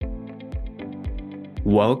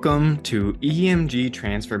Welcome to EMG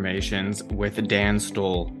Transformations with Dan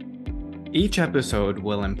Stoll. Each episode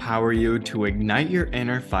will empower you to ignite your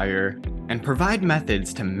inner fire and provide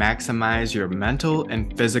methods to maximize your mental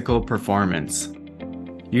and physical performance.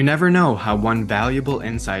 You never know how one valuable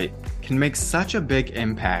insight can make such a big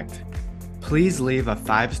impact. Please leave a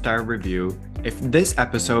 5-star review if this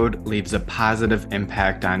episode leaves a positive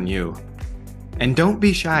impact on you. And don't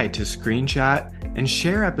be shy to screenshot and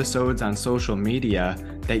share episodes on social media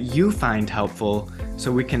that you find helpful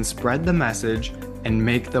so we can spread the message and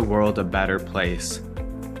make the world a better place.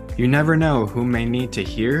 You never know who may need to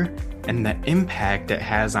hear and the impact it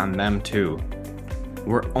has on them too.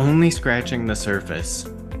 We're only scratching the surface.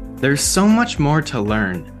 There's so much more to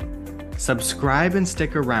learn. Subscribe and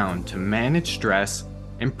stick around to manage stress,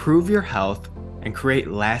 improve your health, and create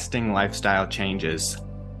lasting lifestyle changes.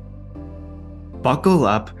 Buckle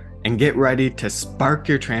up and get ready to spark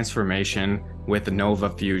your transformation with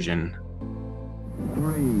Nova Fusion.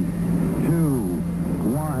 3, 2,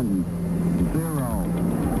 1,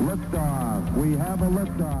 0. Liftoff. We have a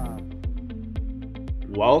liftoff.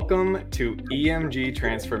 Welcome to EMG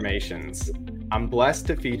Transformations. I'm blessed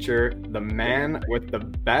to feature the man with the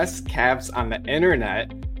best calves on the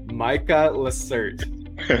internet, Micah Lacerte.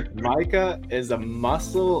 Micah is a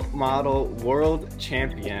muscle model world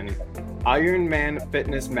champion, Ironman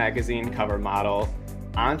Fitness Magazine cover model,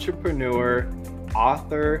 entrepreneur,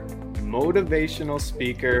 author, motivational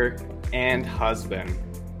speaker, and husband.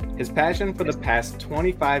 His passion for the past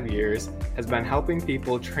 25 years has been helping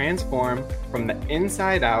people transform from the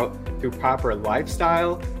inside out through proper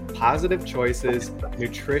lifestyle, positive choices,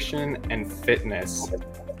 nutrition, and fitness.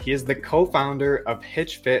 He is the co-founder of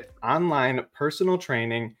HitchFit online personal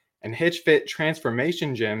training and HitchFit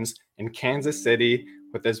transformation gyms in Kansas City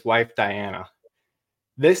with his wife, Diana.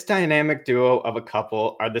 This dynamic duo of a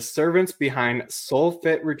couple are the servants behind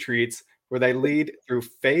Soulfit retreats where they lead through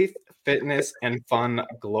faith, fitness, and fun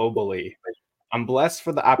globally. I'm blessed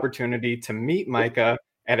for the opportunity to meet Micah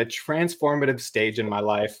at a transformative stage in my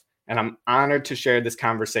life, and I'm honored to share this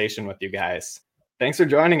conversation with you guys. Thanks for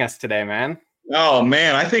joining us today, man. Oh,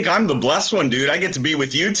 man, I think I'm the blessed one, dude. I get to be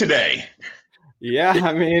with you today. Yeah,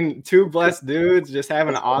 I mean, two blessed dudes just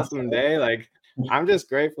having an awesome day. Like, I'm just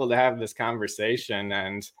grateful to have this conversation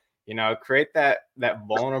and, create that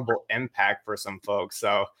vulnerable impact for some folks.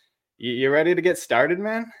 So you ready to get started,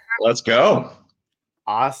 man? Let's go.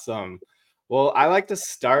 Awesome. Well, I like to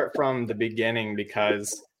start from the beginning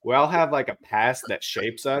because we all have like a past that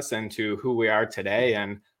shapes us into who we are today.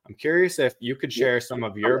 And I'm curious if you could share some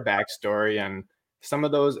of your backstory and some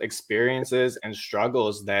of those experiences and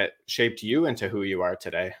struggles that shaped you into who you are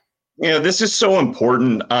today. Yeah, this is so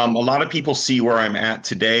important. A lot of people see where I'm at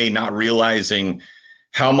today, not realizing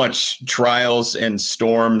how much trials and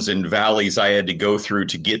storms and valleys I had to go through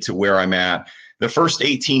to get to where I'm at. The first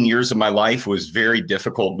 18 years of my life was very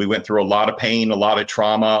difficult. We went through a lot of pain, a lot of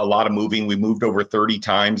trauma, a lot of moving. We moved over 30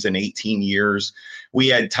 times in 18 years. We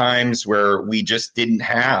had times where we just didn't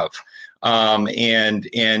have.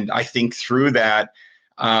 And I think through that,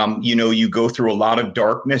 you go through a lot of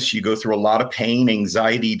darkness, you go through a lot of pain,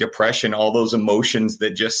 anxiety, depression, all those emotions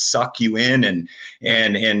that just suck you in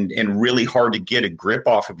and really hard to get a grip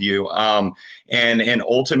off of you. And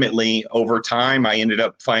ultimately over time, I ended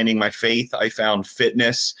up finding my faith. I found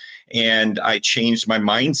fitness and I changed my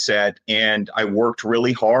mindset and I worked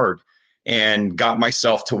really hard and got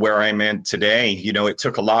myself to where I'm at today. It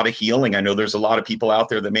took a lot of healing. I know there's a lot of people out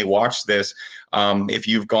there that may watch this. If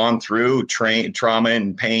you've gone through trauma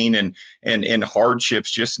and pain and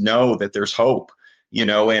hardships, just know that there's hope,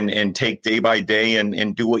 and take day by day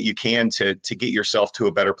and do what you can to get yourself to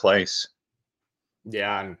a better place.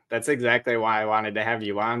 Yeah, and that's exactly why I wanted to have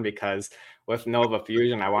you on, because with Nova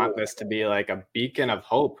Fusion, I want this to be like a beacon of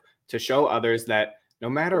hope to show others that no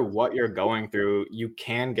matter what you're going through, you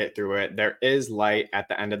can get through it. There is light at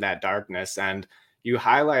the end of that darkness. And you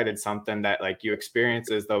highlighted something that like you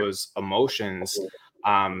experiences those emotions,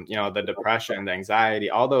 the depression, the anxiety,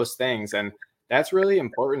 all those things. And that's really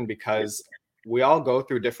important because we all go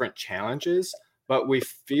through different challenges, but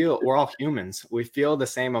we're all humans. We feel the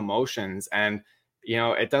same emotions. And,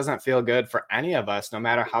 it doesn't feel good for any of us, no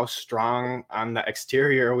matter how strong on the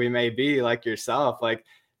exterior we may be, like yourself. Like,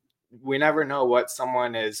 we never know what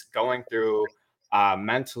someone is going through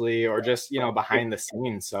mentally or just, behind the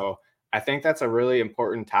scenes. So I think that's a really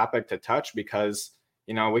important topic to touch because,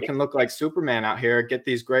 we can look like Superman out here, get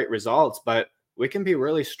these great results, but we can be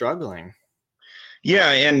really struggling.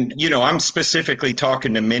 Yeah. And, I'm specifically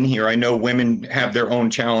talking to men here. I know women have their own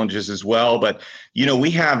challenges as well, but,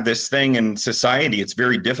 we have this thing in society. It's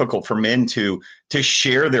very difficult for men to to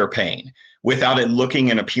share their pain without it looking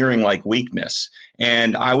and appearing like weakness.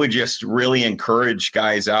 And I would just really encourage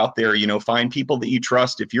guys out there, find people that you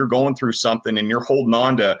trust. If you're going through something and you're holding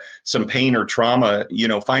on to some pain or trauma,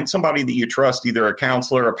 find somebody that you trust, either a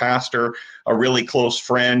counselor, a pastor, a really close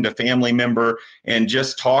friend, a family member, and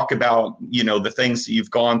just talk about, the things that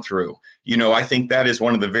you've gone through. I think that is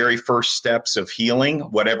one of the very first steps of healing,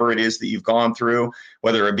 whatever it is that you've gone through,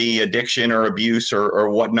 whether it be addiction or abuse or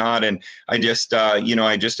whatnot. And I just,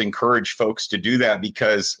 I just encourage folks to do that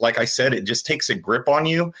because, like I said, it just takes a grip on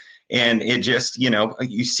you. And it just,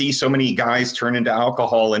 you see so many guys turn into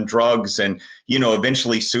alcohol and drugs and,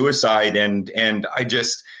 eventually suicide. And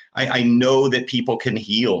I know that people can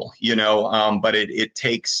heal, but it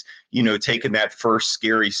takes, taking that first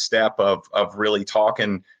scary step of really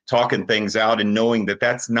talking things out and knowing that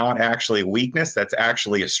that's not actually a weakness, that's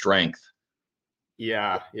actually a strength.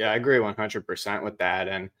 Yeah, I agree 100% with that.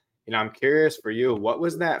 And, I'm curious for you, what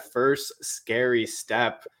was that first scary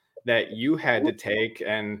step that you had to take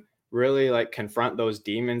and really like confront those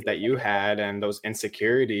demons that you had and those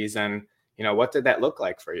insecurities? And, what did that look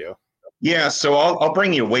like for you? Yeah, so I'll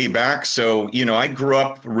bring you way back. So, I grew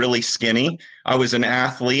up really skinny. I was an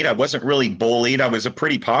athlete. I wasn't really bullied. I was a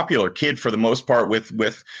pretty popular kid for the most part with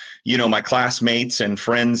my classmates and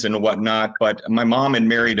friends and whatnot. But my mom had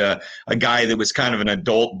married a guy that was kind of an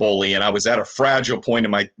adult bully, and I was at a fragile point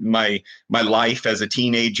in my life as a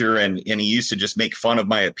teenager, and he used to just make fun of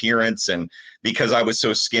my appearance and because I was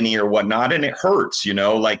so skinny or whatnot, and it hurts,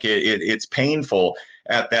 like it's painful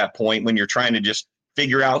at that point when you're trying to just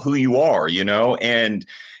figure out who you are, and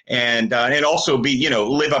also be,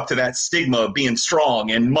 live up to that stigma of being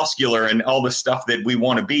strong and muscular and all the stuff that we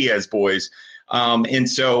want to be as boys. And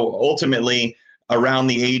so ultimately around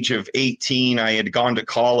the age of 18, I had gone to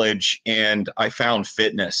college and I found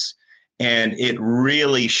fitness, and it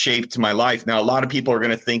really shaped my life. Now, a lot of people are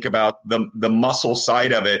going to think about the muscle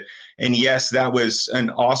side of it. And yes, that was an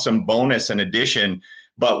awesome bonus and addition,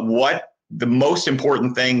 but what the most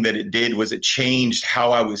important thing that it did was it changed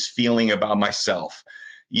how I was feeling about myself.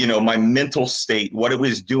 My mental state, what it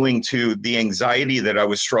was doing to the anxiety that I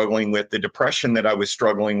was struggling with, the depression that I was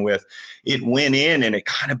struggling with. It went in and it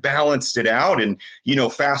kind of balanced it out. And,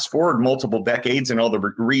 fast forward multiple decades and all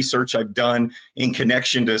the research I've done in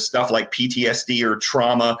connection to stuff like PTSD or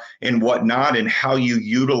trauma and whatnot, and how you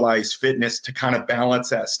utilize fitness to kind of balance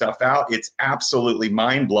that stuff out. It's absolutely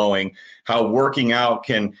mind blowing how working out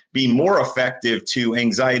can be more effective to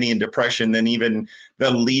anxiety and depression than even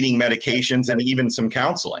the leading medications and even some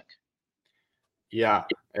counseling. Yeah,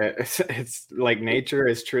 it's like nature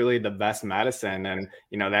is truly the best medicine. And,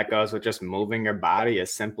 that goes with just moving your body,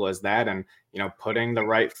 as simple as that. And, putting the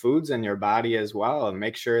right foods in your body as well, and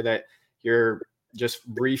make sure that you're just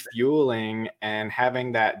refueling and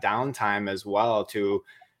having that downtime as well to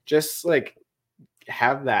just like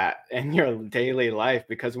have that in your daily life,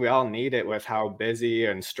 because we all need it with how busy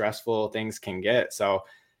and stressful things can get. So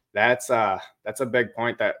that's a big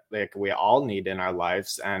point that like we all need in our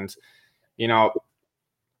lives. And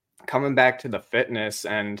coming back to the fitness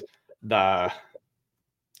and what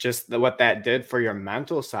that did for your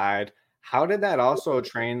mental side, how did that also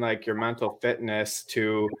train like your mental fitness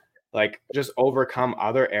to like just overcome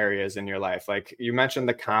other areas in your life? Like you mentioned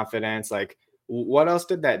the confidence, like what else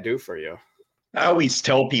did that do for you? I always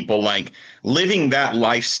tell people like living that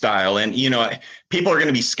lifestyle, and people are going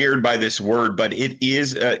to be scared by this word, but it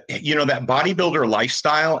is that bodybuilder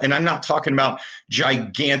lifestyle. And I'm not talking about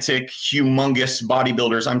gigantic, humongous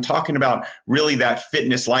bodybuilders. I'm talking about really that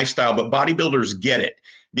fitness lifestyle. But bodybuilders get it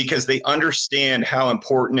because they understand how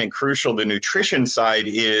important and crucial the nutrition side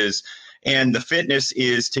is. And the fitness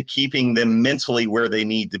is to keeping them mentally where they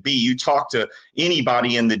need to be. You talk to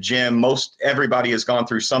anybody in the gym, everybody has gone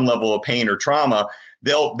through some level of pain or trauma.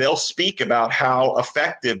 They'll speak about how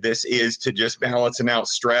effective this is to just balancing out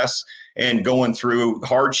stress and going through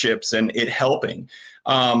hardships and it helping.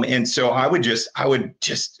 And so I'd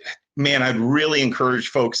really encourage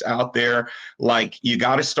folks out there, like you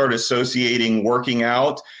got to start associating working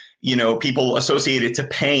out. People associate it to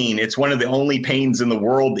pain. It's one of the only pains in the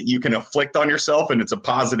world that you can inflict on yourself, and it's a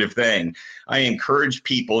positive thing. I encourage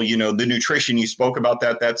people, the nutrition, you spoke about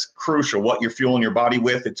that's crucial. What you're fueling your body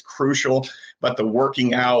with, it's crucial. But the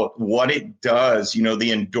working out, what it does, the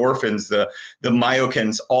endorphins, the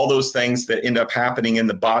myokines, all those things that end up happening in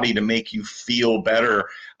the body to make you feel better.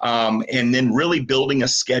 And then really building a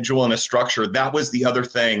schedule and a structure. That was the other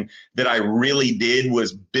thing that I really did,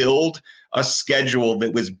 was build a schedule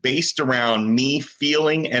that was based around me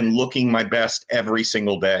feeling and looking my best every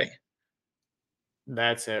single day.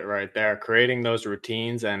 That's it right there. Creating those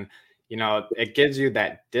routines and, it gives you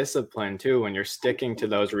that discipline too when you're sticking to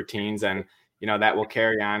those routines, and that will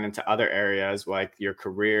carry on into other areas like your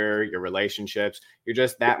career, your relationships. You're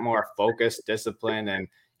just that more focused, disciplined, and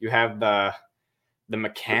you have the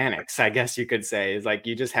mechanics, I guess you could say, is like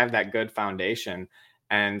you just have that good foundation.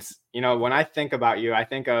 And when I think about you, I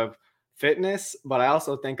think of fitness, but I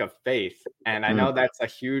also think of faith, and I know that's a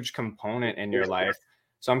huge component in your life.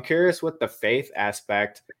 So I'm curious with the faith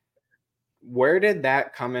aspect, where did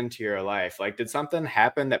that come into your life? Like, did something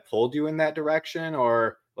happen that pulled you in that direction,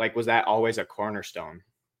 or like was that always a cornerstone?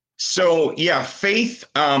 So yeah, faith.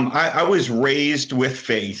 I was raised with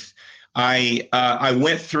faith. I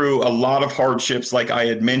went through a lot of hardships, like I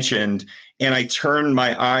had mentioned, and I turned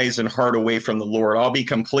my eyes and heart away from the Lord. I'll be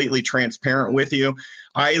completely transparent with you.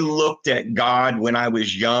 I looked at God when I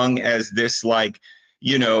was young as this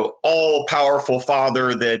all powerful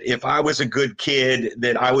father, that if I was a good kid,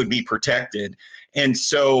 that I would be protected. And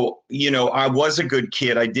so, I was a good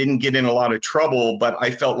kid. I didn't get in a lot of trouble, but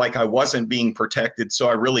I felt like I wasn't being protected. So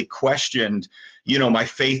I really questioned, my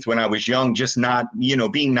faith when I was young, just not,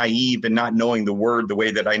 being naive and not knowing the word the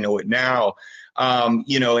way that I know it now.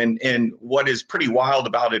 And what is pretty wild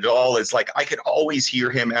about it all is like I could always hear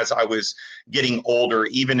him as I was getting older,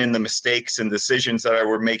 even in the mistakes and decisions that I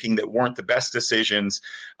were making that weren't the best decisions.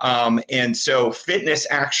 And so fitness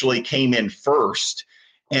actually came in first.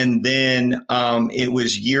 And then it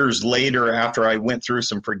was years later, after I went through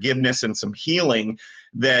some forgiveness and some healing,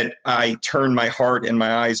 that I turned my heart and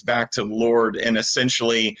my eyes back to the Lord, and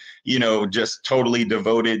essentially, just totally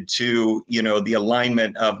devoted to, the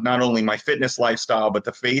alignment of not only my fitness lifestyle, but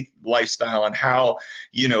the faith lifestyle, and how,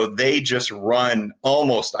 they just run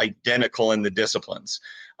almost identical in the disciplines.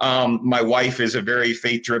 My wife is a very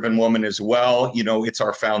faith-driven woman as well. It's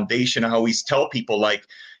our foundation. I always tell people, like,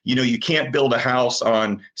 you can't build a house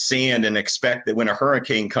on sand and expect that when a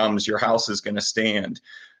hurricane comes, your house is going to stand.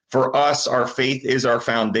 For us, our faith is our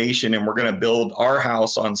foundation, and we're going to build our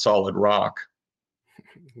house on solid rock.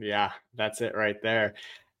 Yeah, that's it right there.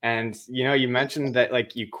 And you mentioned that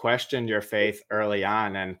like you questioned your faith early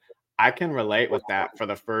on, and I can relate with that for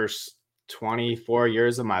the first 24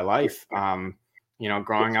 years of my life.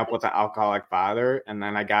 Growing up with an alcoholic father, and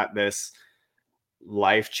then I got this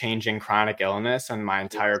life-changing chronic illness and my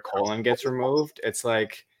entire colon gets removed. It's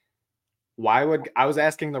like, I was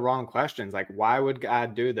asking the wrong questions. Like, why would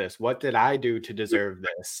God do this? What did I do to deserve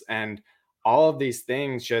this? And all of these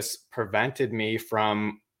things just prevented me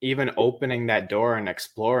from even opening that door and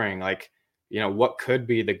exploring, like, what could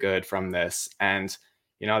be the good from this? And,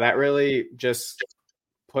 that really just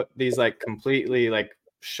put these like completely like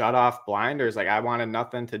shut off blinders. Like I wanted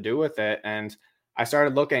nothing to do with it. And I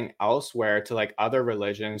started looking elsewhere to like other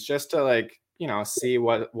religions just to like, see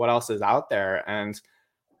what else is out there. And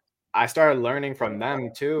I started learning from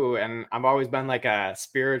them too. And I've always been like a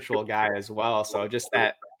spiritual guy as well. So just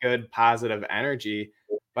that good positive energy.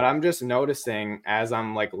 But I'm just noticing as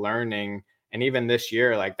I'm like learning, and even this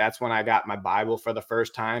year, like that's when I got my Bible for the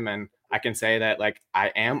first time. And I can say that like I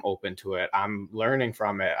am open to it. I'm learning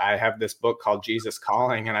from it. I have this book called Jesus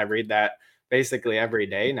Calling, and I read that basically every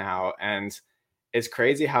day now. And it's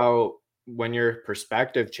crazy how when your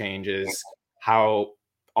perspective changes, how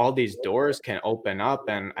all these doors can open up.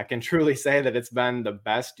 And I can truly say that it's been the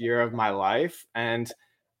best year of my life. And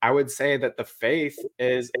I would say that the faith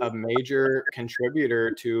is a major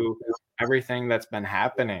contributor to everything that's been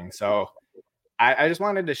happening. So I just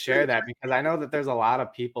wanted to share that because I know that there's a lot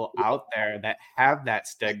of people out there that have that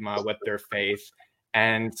stigma with their faith.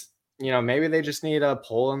 And, maybe they just need a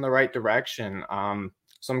pull in the right direction.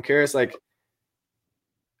 So I'm curious, like,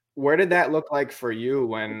 where did that look like for you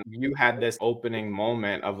when you had this opening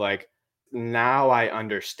moment of like, now I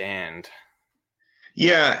understand?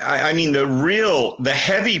 Yeah, I mean the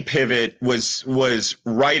heavy pivot was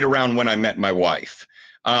right around when I met my wife.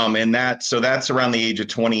 And that's around the age of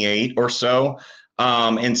 28 or so.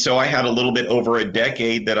 And so I had a little bit over a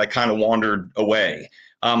decade that I kind of wandered away.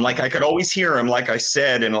 Like I could always hear him, like I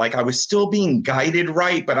said, and like I was still being guided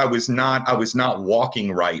right, but I was not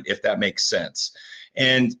walking right, if that makes sense.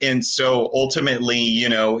 And so ultimately,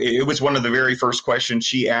 it was one of the very first questions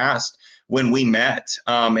she asked when we met.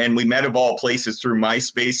 And we met of all places through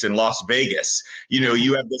MySpace in Las Vegas.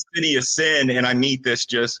 You have the city of sin, and I meet this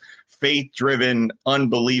just faith-driven,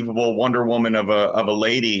 unbelievable Wonder Woman of a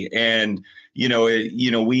lady. And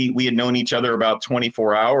we had known each other about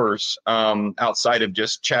 24 hours outside of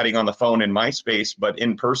just chatting on the phone in MySpace, but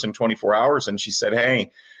in person 24 hours. And she said,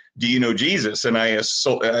 "Hey, do you know Jesus?" And I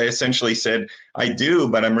essentially said, "I do,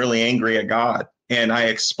 but I'm really angry at God." And I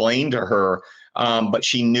explained to her But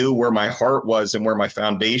she knew where my heart was and where my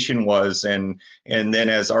foundation was. And then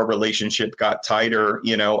as our relationship got tighter,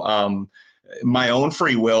 my own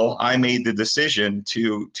free will, I made the decision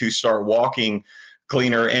to start walking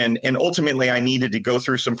cleaner. And ultimately I needed to go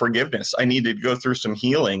through some forgiveness. I needed to go through some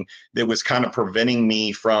healing that was kind of preventing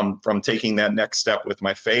me from taking that next step with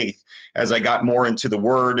my faith. As I got more into the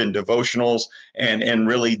word and devotionals and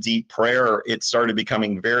really deep prayer, it started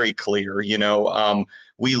becoming very clear.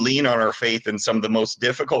 We lean on our faith in some of the most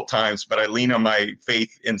difficult times, but I lean on my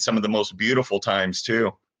faith in some of the most beautiful times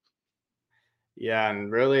too. Yeah, and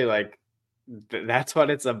really like that's what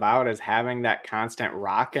it's about, is having that constant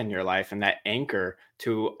rock in your life and that anchor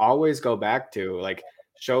to always go back to. Like,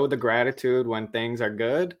 show the gratitude when things are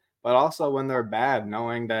good, but also when they're bad,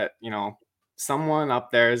 knowing that, someone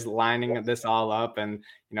up there is lining this all up, and,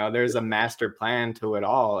 there's a master plan to it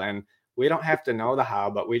all. And we don't have to know the how,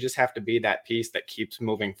 but we just have to be that piece that keeps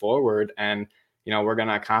moving forward. And, we're going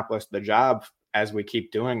to accomplish the job as we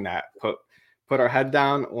keep doing that. Put our head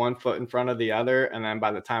down, one foot in front of the other, and then by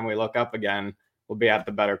the time we look up again, we'll be at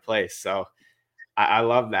the better place. So I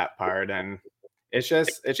love that part, and it's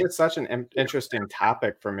just such an interesting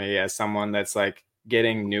topic for me as someone that's like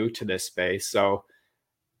getting new to this space. So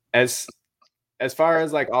as as far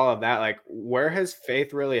as like all of that, like where has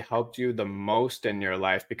faith really helped you the most in your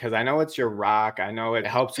life? Because I know it's your rock. I know it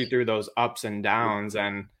helps you through those ups and downs,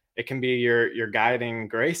 and it can be your guiding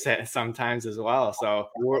grace at sometimes as well. So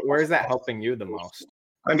where is that helping you the most?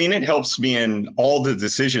 I mean, it helps me in all the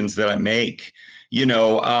decisions that I make.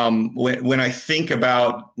 When I think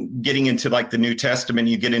about getting into like the New Testament,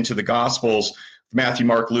 you get into the Gospels, Matthew,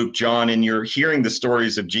 Mark, Luke, John, and you're hearing the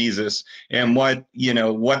stories of Jesus and what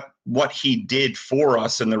he did for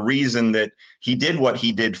us, and the reason that he did what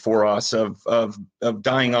he did for us of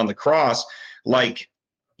dying on the cross. Like,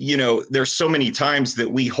 there's so many times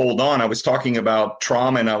that we hold on. I was talking about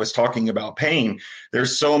trauma and I was talking about pain.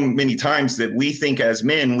 There's so many times that we think as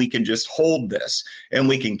men, we can just hold this and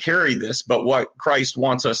we can carry this. But what Christ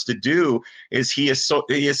wants us to do is he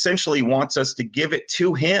essentially wants us to give it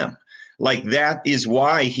to him. Like, that is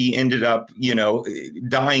why he ended up,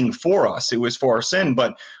 dying for us. It was for our sin,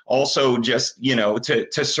 but also just,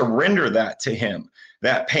 to surrender that to him,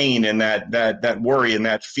 that pain and that worry and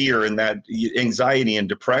that fear and that anxiety and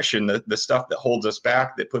depression, the stuff that holds us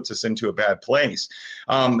back, that puts us into a bad place.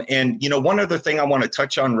 One other thing I want to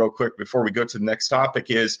touch on real quick before we go to the next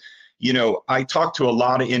topic is, I talk to a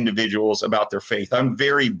lot of individuals about their faith. I'm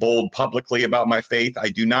very bold publicly about my faith. I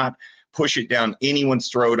do not push it down anyone's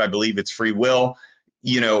throat. I believe it's free will,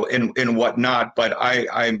 and whatnot. But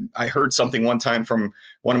I heard something one time from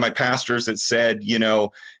one of my pastors that said,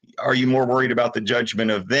 are you more worried about the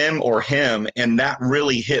judgment of them or him? And that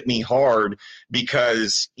really hit me hard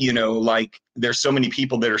because, like, there's so many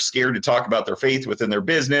people that are scared to talk about their faith within their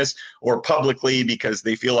business or publicly because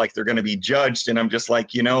they feel like they're going to be judged. And I'm just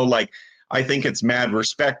like, I think it's mad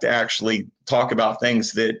respect to actually talk about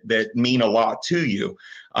things that mean a lot to you,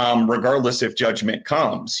 regardless if judgment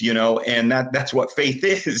comes, and that's what faith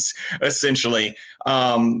is essentially.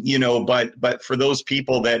 But for those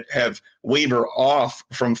people that have wavered off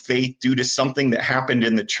from faith due to something that happened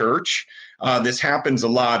in the church, this happens a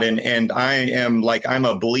lot. And I'm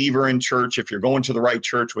a believer in church. If you're going to the right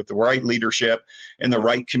church with the right leadership and the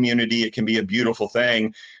right community, it can be a beautiful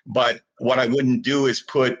thing. But what I wouldn't do is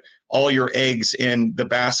put all your eggs in the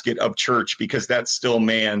basket of church, because that's still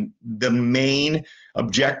man. The main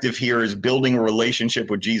objective here is building a relationship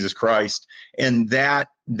with Jesus Christ. And that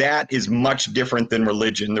is much different than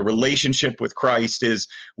religion. The relationship with Christ is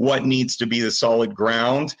what needs to be the solid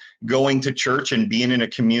ground. Going to church and being in a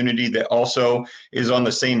community that also is on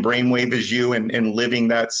the same brainwave as you and living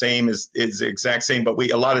that same is the exact same. But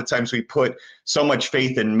a lot of times we put so much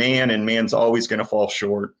faith in man, and man's always going to fall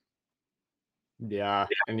short. Yeah.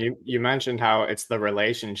 And you mentioned how it's the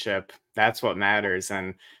relationship. That's what matters.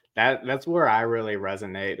 And that's where I really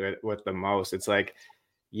resonate with the most. It's like,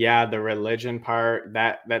 yeah, the religion part,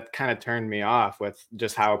 that kind of turned me off with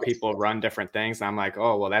just how people run different things. And I'm like,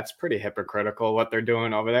 oh, well, that's pretty hypocritical what they're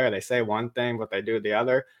doing over there. They say one thing, but they do the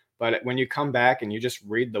other. But when you come back and you just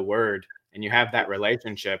read the word and you have that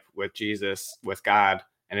relationship with Jesus, with God,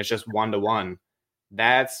 and it's just one-to-one,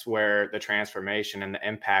 that's where the transformation and the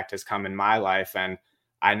impact has come in my life. And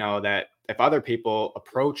I know that if other people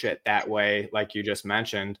approach it that way, like you just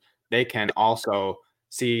mentioned, they can also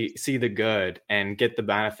see the good and get the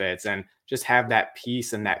benefits and just have that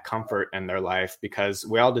peace and that comfort in their life, because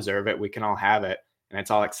we all deserve it. We can all have it, and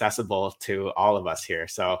it's all accessible to all of us here.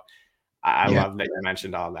 So I love that you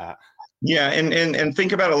mentioned all that. Yeah, and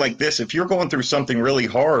think about it like this. If you're going through something really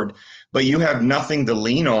hard, but you have nothing to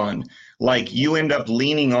lean on, like you end up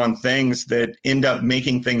leaning on things that end up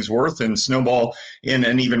making things worse and snowball in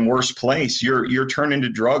an even worse place. You're turning to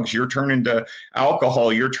drugs, you're turning to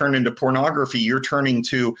alcohol, you're turning to pornography, you're turning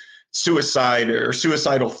to suicide or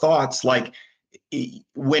suicidal thoughts. Like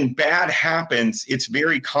when bad happens, it's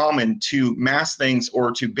very common to mask things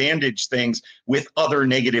or to bandage things with other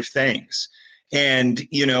negative things. And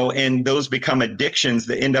and those become addictions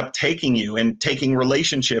that end up taking you and taking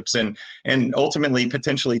relationships and ultimately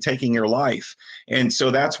potentially taking your life. And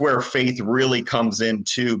so that's where faith really comes in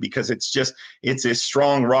too, because it's a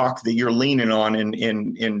strong rock that you're leaning on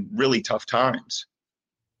in really tough times.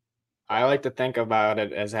 I like to think about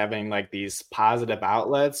it as having like these positive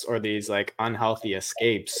outlets or these like unhealthy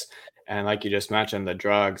escapes. And like you just mentioned, the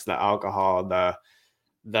drugs, the alcohol, the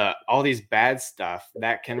all these bad stuff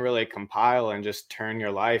that can really compile and just turn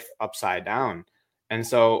your life upside down. And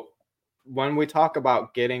so when we talk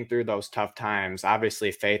about getting through those tough times,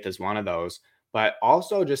 obviously faith is one of those, but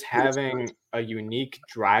also just having a unique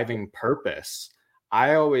driving purpose.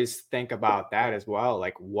 I always think about that as well.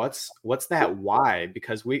 Like what's that why?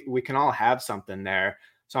 Because we can all have something there.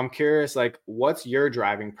 So I'm curious, like, what's your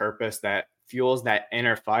driving purpose that fuels that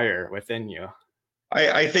inner fire within you?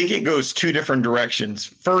 I think it goes two different directions.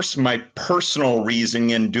 First, my personal reason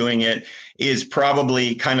in doing it is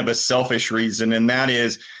probably kind of a selfish reason, and that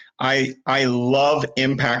is I love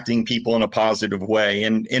impacting people in a positive way,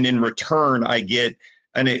 and in return, I get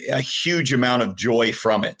a huge amount of joy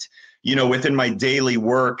from it. Within my daily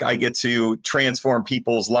work, I get to transform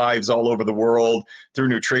people's lives all over the world through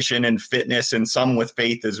nutrition and fitness, and some with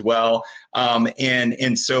faith as well.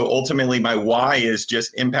 And so ultimately, my why is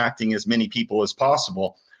just impacting as many people as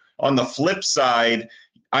possible. On the flip side,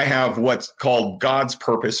 I have what's called God's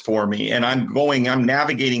purpose for me. And I'm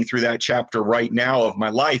navigating through that chapter right now of my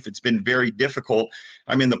life. It's been very difficult.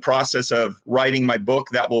 I'm in the process of writing my book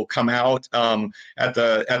that will come out at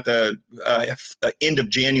the end of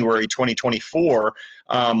January 2024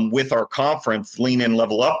 with our conference, Lean In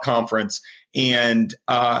Level Up conference. And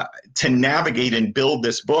to navigate and build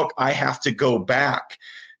this book, I have to go back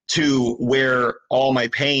to where all my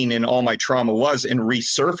pain and all my trauma was and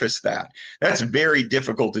resurface that. That's very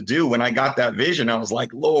difficult to do. When I got that vision, I was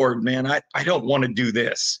like, Lord, man, I don't want to do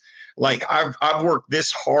this. Like I've worked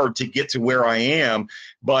this hard to get to where I am.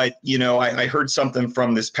 But, I heard something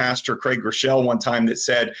from this pastor, Craig Rochelle, one time that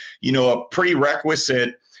said, a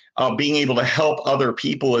prerequisite of being able to help other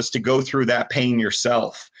people is to go through that pain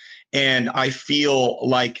yourself. And I feel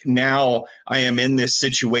like now I am in this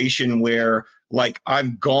situation where like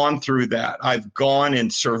I've gone through that. I've gone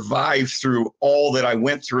and survived through all that I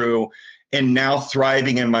went through and now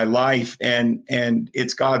thriving in my life. And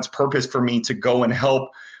it's God's purpose for me to go and help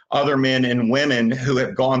other men and women who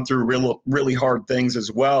have gone through really hard things as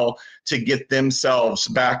well to get themselves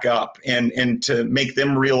back up and to make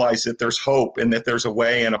them realize that there's hope and that there's a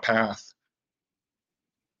way and a path.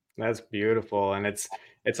 That's beautiful. And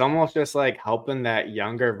it's almost just like helping that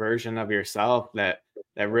younger version of yourself that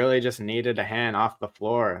really just needed a hand off the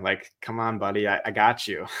floor. Like, come on, buddy, I got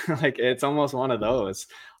you. Like it's almost one of those.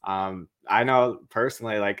 I know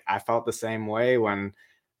personally, like I felt the same way when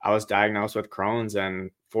I was diagnosed with Crohn's, and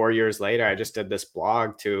 4 years later, I just did this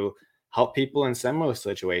blog to help people in similar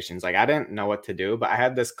situations. Like I didn't know what to do, but I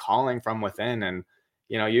had this calling from within. And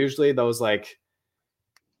usually those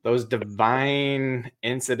divine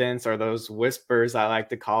incidents or those whispers, I like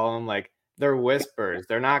to call them, like they're whispers.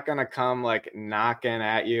 They're not going to come like knocking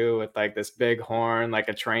at you with like this big horn, like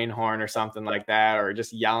a train horn or something like that, or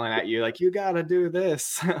just yelling at you like, you got to do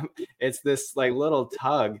this. It's this like little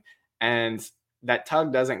tug. And that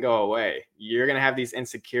tug doesn't go away. You're going to have these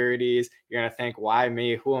insecurities. You're going to think, why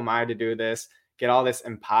me? Who am I to do this? Get all this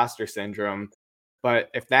imposter syndrome. But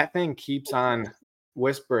if that thing keeps on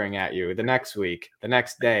whispering at you the next week, the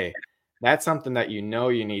next day, that's something that you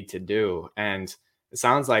need to do. And it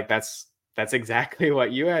sounds like that's exactly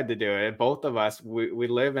what you had to do. And both of us, we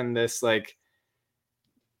live in this like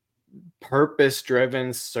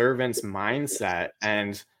purpose-driven servant's mindset.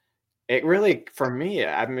 And it really, for me,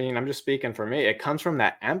 I mean, I'm just speaking for me, it comes from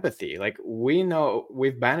that empathy. Like we know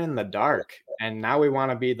we've been in the dark and now we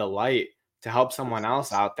want to be the light to help someone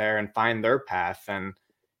else out there and find their path. And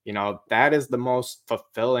that is the most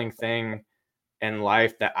fulfilling thing in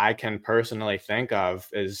life that I can personally think of,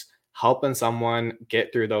 is helping someone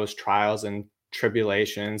get through those trials and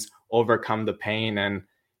tribulations, overcome the pain, and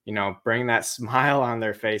bring that smile on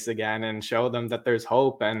their face again and show them that there's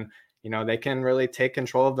hope, and they can really take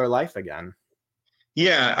control of their life again.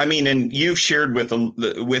 Yeah, I mean, and you've shared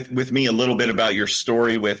with me a little bit about your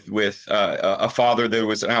story with a father that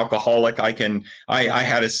was an alcoholic. I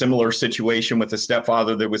had a similar situation with a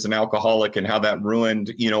stepfather that was an alcoholic, and how that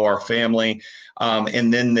ruined, our family.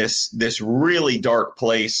 And then this really dark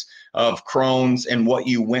place of Crohn's and what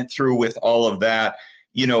you went through with all of that.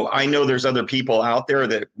 I know there's other people out there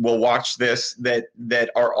that will watch this that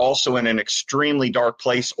are also in an extremely dark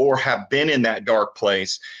place or have been in that dark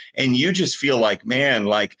place, and you just feel like, man,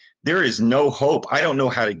 like there is no hope. I don't know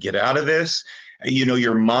how to get out of this.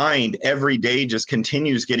 Your mind every day just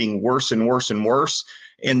continues getting worse and worse and worse,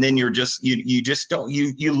 and then you just don't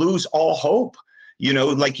you lose all hope.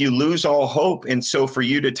 Like you lose all hope. And so for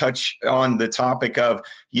you to touch on the topic of,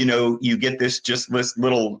 you get this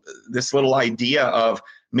little idea of,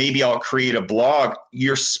 maybe I'll create a blog,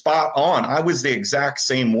 you're spot on. I was the exact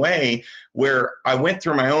same way, where I went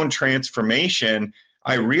through my own transformation.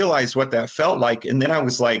 I realized what that felt like. And then I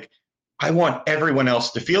was like, I want everyone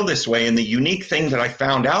else to feel this way. And the unique thing that I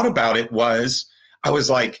found out about it was, I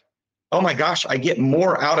was like, oh my gosh, I get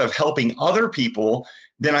more out of helping other people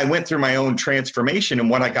than I went through my own transformation and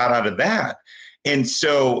what I got out of that. And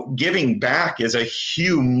so giving back is a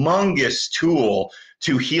humongous tool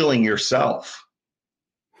to healing yourself.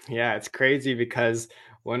 Yeah, it's crazy because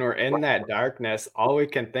when we're in that darkness, all we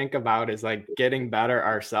can think about is like getting better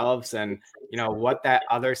ourselves and, what that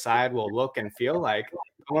other side will look and feel like.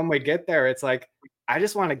 But when we get there, it's like, I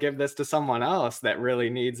just want to give this to someone else that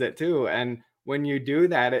really needs it too. And when you do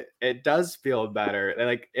that, it does feel better.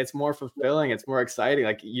 Like it's more fulfilling, it's more exciting.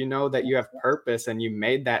 Like that you have purpose and you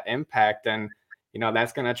made that impact, and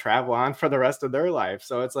that's gonna travel on for the rest of their life.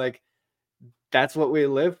 So it's like that's what we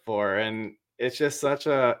live for, and it's just such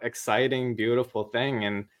a exciting, beautiful thing.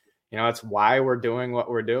 And it's why we're doing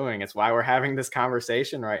what we're doing. It's why we're having this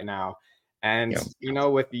conversation right now. And Yeah.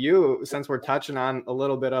 with you, since we're touching on a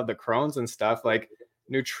little bit of the Crohn's and stuff, like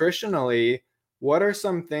nutritionally, what are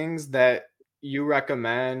some things that you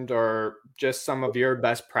recommend, or just some of your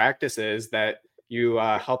best practices that you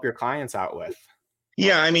help your clients out with?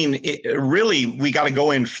 Yeah, I mean, really, we got to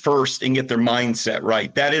go in first and get their mindset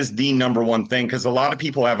right. That is the number one thing, because a lot of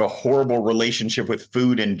people have a horrible relationship with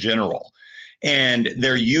food in general. And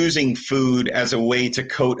they're using food as a way to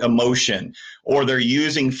coat emotion, or they're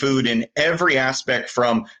using food in every aspect,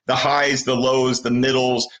 from the highs, the lows, the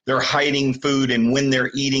middles. They're hiding food, and when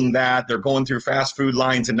they're eating that, they're going through fast food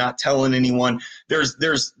lines and not telling anyone. There's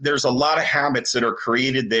a lot of habits that are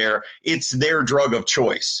created there. It's their drug of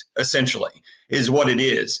choice, essentially, is what it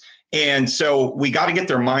is. And so we got to get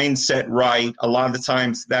their mindset right. A lot of the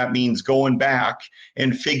times that means going back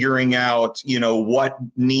and figuring out, what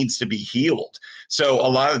needs to be healed. So a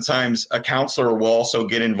lot of times a counselor will also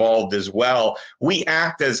get involved as well. We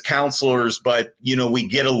act as counselors, but, we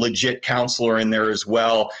get a legit counselor in there as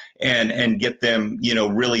well, and get them,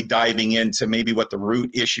 really diving into maybe what the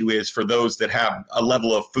root issue is for those that have a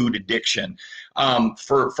level of food addiction.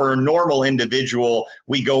 For a normal individual,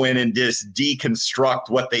 we go in and just deconstruct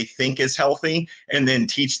what they think is healthy, and then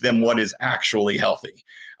teach them what is actually healthy.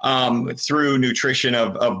 Through nutrition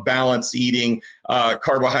of balanced eating,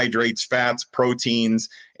 carbohydrates, fats, proteins,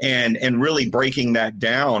 and really breaking that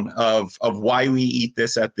down of why we eat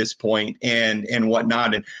this at this point, and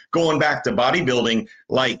whatnot. And going back to bodybuilding,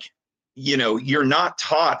 like, you're not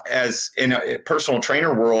taught, as in a personal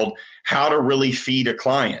trainer world, how to really feed a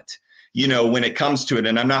client, when it comes to it.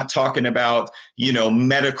 And I'm not talking about,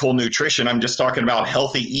 medical nutrition. I'm just talking about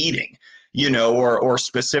healthy eating, or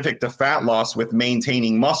specific to fat loss with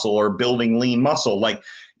maintaining muscle or building lean muscle. Like,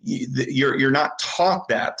 you're not taught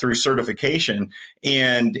that through certification.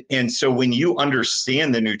 And so when you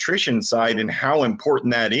understand the nutrition side and how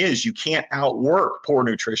important that is, you can't outwork poor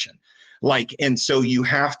nutrition. Like, and so you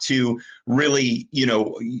have to really,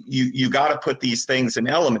 you got to put these things in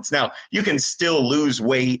elements. Now, you can still lose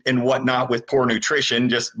weight and whatnot with poor nutrition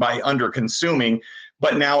just by under consuming,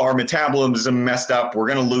 but now our metabolism messed up. We're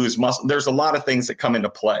going to lose muscle. There's a lot of things that come into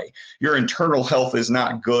play. Your internal health is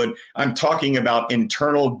not good. I'm talking about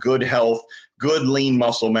internal good health, good lean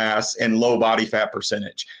muscle mass, and low body fat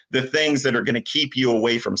percentage. The things that are going to keep you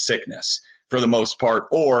away from sickness for the most part,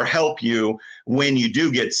 or help you when you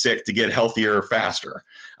do get sick to get healthier faster.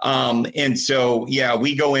 And so, yeah,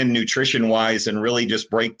 we go in nutrition wise and really just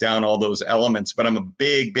break down all those elements. But I'm a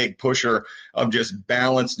big pusher of just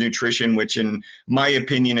balanced nutrition, which in my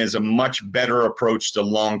opinion is a much better approach to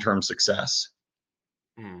long-term success.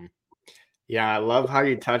 Hmm. Yeah, I love how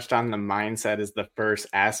you touched on the mindset as the first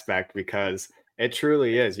aspect, because it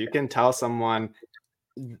truly is. You can tell someone,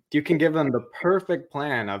 you can give them the perfect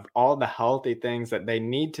plan of all the healthy things that they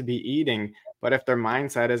need to be eating, but if their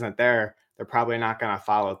mindset isn't there, they're probably not going to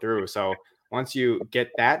follow through. So once you get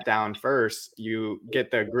that down first, you get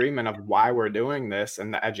the agreement of why we're doing this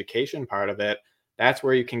and the education part of it. That's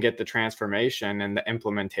where you can get the transformation and the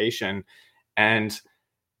implementation. And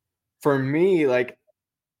for me, like,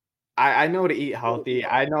 I know to eat healthy.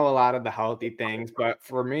 I know a lot of the healthy things, but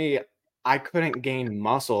for me, I couldn't gain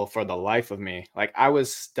muscle for the life of me. Like, I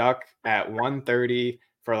was stuck at 130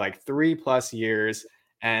 for like 3+ years.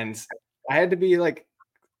 And I had to be like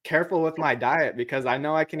careful with my diet because I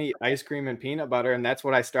know I can eat ice cream and peanut butter, and that's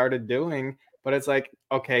what I started doing. But it's like,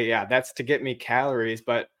 okay, yeah, that's to get me calories,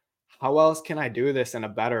 but how else can I do this in a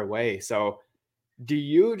better way? So do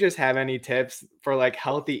you just have any tips for like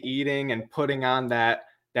healthy eating and putting on that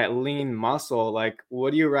lean muscle? Like, what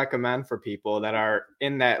do you recommend for people that are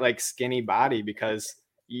in that like skinny body? Because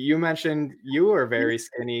you mentioned you were very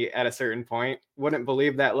skinny at a certain point. Wouldn't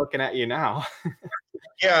believe that looking at you now.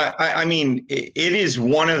 Yeah, I mean, it is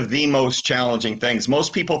one of the most challenging things.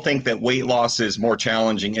 Most people think that weight loss is more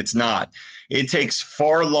challenging. It's not. It takes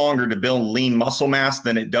far longer to build lean muscle mass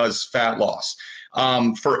than it does fat loss.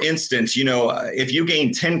 For instance, if you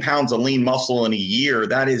gain 10 pounds of lean muscle in a year,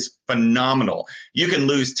 that is phenomenal. You can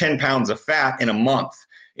lose 10 pounds of fat in a month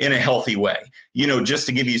in a healthy way, just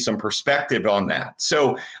to give you some perspective on that.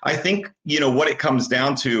 So I think, what it comes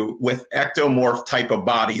down to with ectomorph type of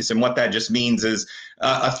bodies, and what that just means is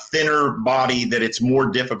a thinner body that it's more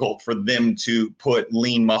difficult for them to put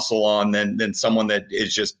lean muscle on than someone that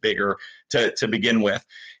is just bigger to begin with.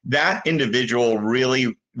 That individual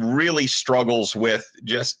really, really struggles with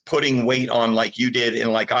just putting weight on like you did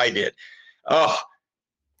and like I did. Oh,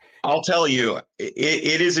 I'll tell you,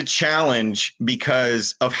 it is a challenge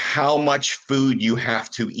because of how much food you have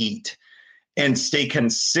to eat and stay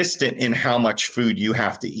consistent in how much food you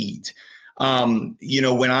have to eat.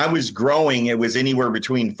 When I was growing, it was anywhere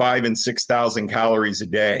between 5,000 and 6,000 calories a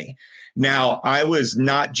day. Now, I was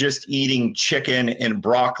not just eating chicken and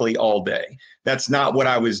broccoli all day. That's not what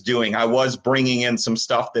I was doing. I was bringing in some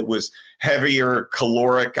stuff that was heavier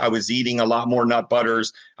caloric. I was eating a lot more nut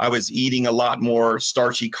butters. I was eating a lot more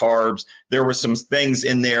starchy carbs. There were some things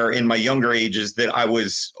in there in my younger ages that I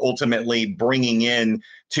was ultimately bringing in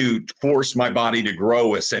to force my body to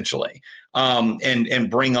grow, essentially, and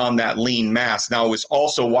bring on that lean mass. Now, I was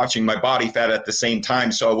also watching my body fat at the same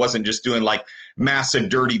time, so I wasn't just doing like massive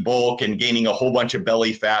dirty bulk and gaining a whole bunch of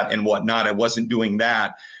belly fat and whatnot. I wasn't doing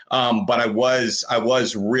that. But I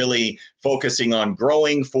was really focusing on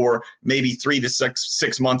growing for maybe 3 to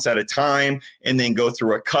 6 months at a time, and then go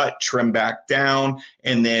through a cut, trim back down,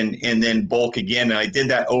 and then bulk again. And I did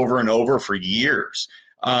that over and over for years.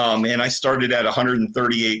 And I started at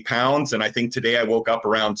 138 pounds, and I think today I woke up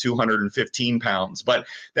around 215 pounds. But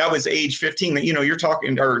that was age 15. You're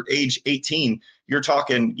talking, or age 18. You're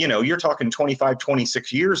talking 25,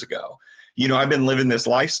 26 years ago. I've been living this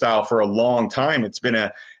lifestyle for a long time. It's been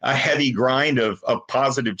a heavy grind of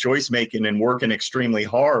positive choice making and working extremely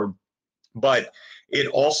hard. But it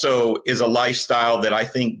also is a lifestyle that I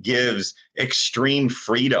think gives extreme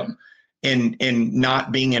freedom in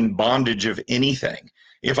not being in bondage of anything.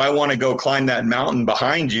 If I want to go climb that mountain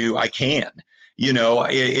behind you, I can.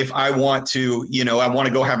 If I want to, I want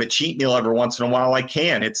to go have a cheat meal every once in a while, I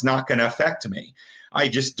can. It's not going to affect me. I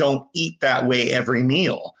just don't eat that way every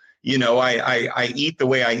meal. I eat the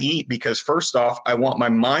way I eat because, first off, I want my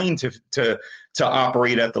mind to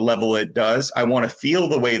operate at the level it does. I want to feel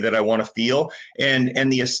the way that I want to feel.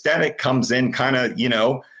 And the aesthetic comes in kind of,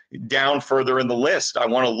 down further in the list. I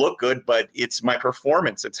want to look good, but it's my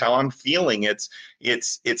performance. It's how I'm feeling.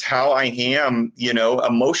 It's how I am,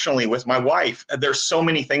 emotionally with my wife. There's so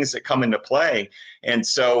many things that come into play. And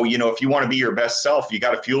so, if you want to be your best self, you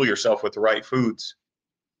got to fuel yourself with the right foods.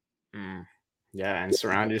 Yeah, and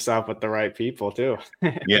surround yourself with the right people too.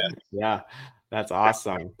 Yeah. Yeah, that's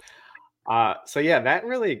awesome. So yeah, that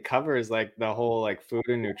really covers like the whole like food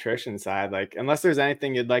and nutrition side. Like, unless there's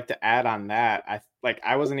anything you'd like to add on that,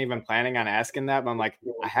 I wasn't even planning on asking that, but I'm like,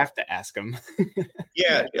 I have to ask him.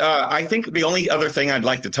 Yeah, I think the only other thing I'd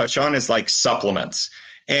like to touch on is like supplements.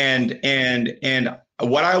 And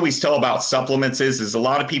what I always tell about supplements is a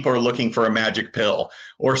lot of people are looking for a magic pill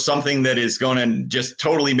or something that is going to just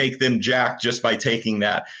totally make them jacked just by taking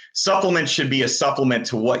that. Supplements should be a supplement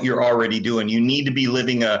to what you're already doing. You need to be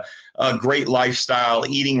living a great lifestyle,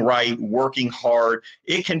 eating right, working hard.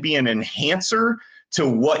 It can be an enhancer to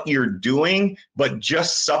what you're doing, but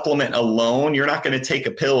just supplement alone, you're not going to take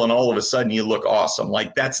a pill and all of a sudden you look awesome.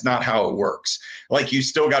 Like, that's not how it works. Like, you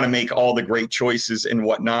still got to make all the great choices and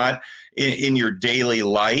whatnot. in your daily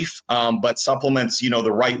life. But supplements,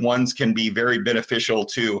 the right ones can be very beneficial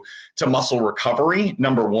to muscle recovery,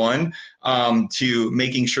 number one, to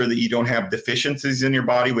making sure that you don't have deficiencies in your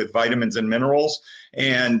body with vitamins and minerals.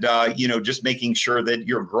 And, just making sure that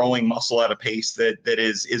you're growing muscle at a pace that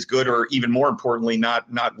is good, or even more importantly, not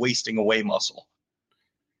wasting away muscle.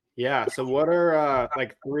 Yeah. So what are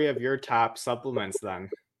like 3 of your top supplements then?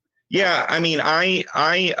 Yeah, I mean, Magnum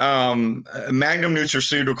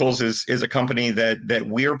Nutraceuticals is a company that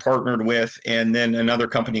we're partnered with, and then another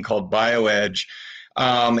company called BioEdge.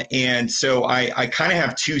 And so I kind of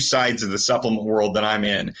have 2 sides of the supplement world that I'm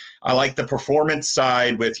in. I like the performance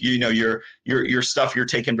side with, your stuff you're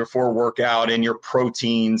taking before workout and your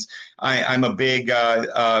proteins. I'm a big,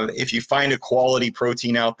 if you find a quality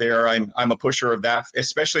protein out there, I'm a pusher of that,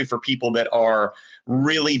 especially for people that are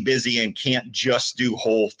really busy and can't just do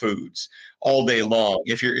whole foods all day long.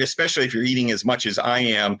 Especially if you're eating as much as I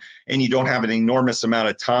am and you don't have an enormous amount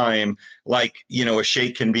of time, like, a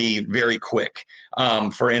shake can be very quick.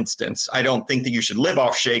 For instance, I don't think that you should live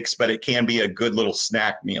off shakes, but it can be a good little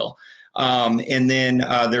snack meal. And then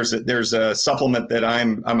there's a supplement that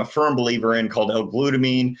I'm a firm believer in called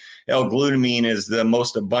L-glutamine. L-glutamine is the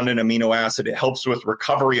most abundant amino acid. It helps with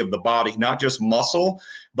recovery of the body, not just muscle,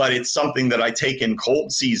 but it's something that I take in cold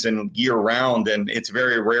season year round, and it's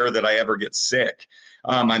very rare that I ever get sick.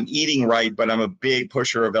 I'm eating right, but I'm a big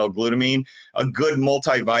pusher of L-glutamine. A good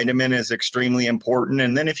multivitamin is extremely important.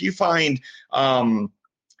 And then if you find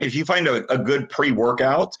a good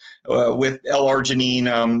pre-workout with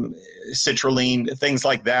L-arginine, citrulline, things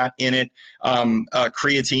like that in it,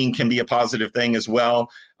 creatine can be a positive thing as well.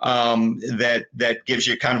 That gives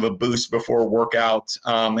you kind of a boost before workout,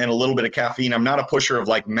 and a little bit of caffeine. I'm not a pusher of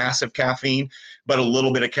like massive caffeine, but a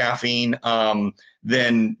little bit of caffeine,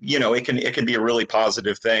 then it can be a really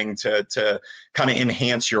positive thing to kind of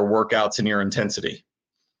enhance your workouts and your intensity.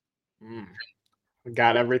 We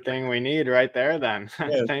got everything we need right there then.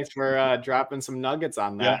 Yeah. Thanks for dropping some nuggets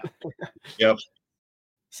on that. Yep.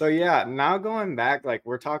 So yeah, now going back, like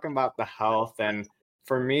we're talking about the health, and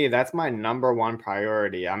for me, that's my number one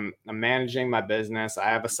priority. I'm managing my business. I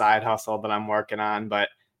have a side hustle that I'm working on, but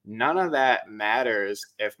none of that matters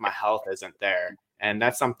if my health isn't there. And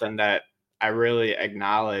that's something that I really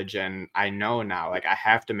acknowledge, and I know now, like I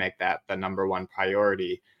have to make that the number one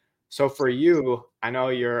priority. So for you, I know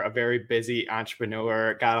you're a very busy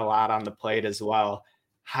entrepreneur, got a lot on the plate as well.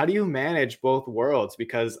 How do you manage both worlds?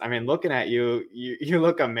 Because I mean, looking at you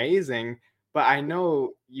look amazing, but I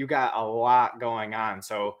know you got a lot going on.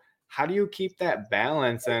 So how do you keep that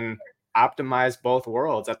balance and optimize both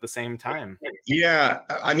worlds at the same time? Yeah,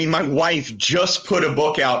 I mean, my wife just put a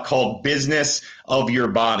book out called Business of Your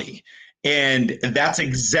Body. And that's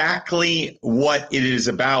exactly what it is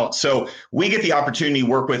about. So we get the opportunity to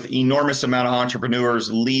work with enormous amount of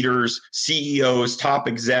entrepreneurs, leaders, CEOs, top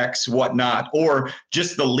execs, whatnot, or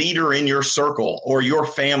just the leader in your circle or your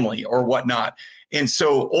family or whatnot. And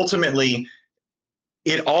so ultimately,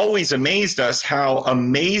 it always amazed us how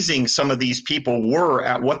amazing some of these people were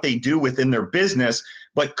at what they do within their business,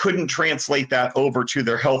 but couldn't translate that over to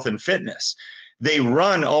their health and fitness. They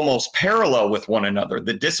run almost parallel with one another,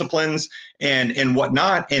 the disciplines and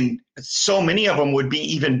whatnot. And so many of them would be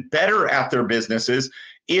even better at their businesses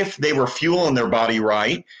if they were fueling their body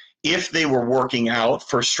right, if they were working out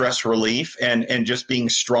for stress relief and just being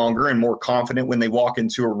stronger and more confident when they walk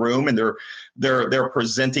into a room and they're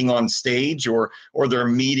presenting on stage or they're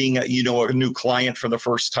meeting a new client for the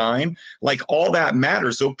first time. Like all that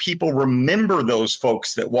matters. So people remember those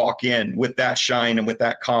folks that walk in with that shine and with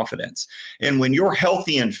that confidence. And when you're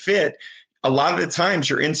healthy and fit, a lot of the times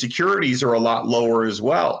your insecurities are a lot lower as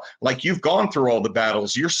well. Like you've gone through all the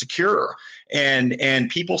battles, you're secure. And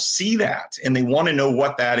people see that and they want to know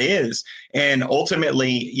what that is. And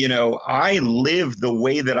ultimately, I live the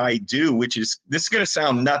way that I do, which is, this is going to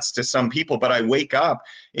sound nuts to some people, but I wake up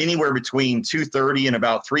anywhere between 2:30 and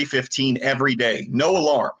about 3:15 every day. No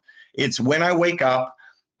alarm. It's when I wake up.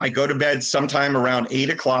 I go to bed sometime around 8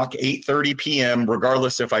 o'clock, 8:30 p.m.,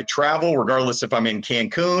 regardless if I travel, regardless if I'm in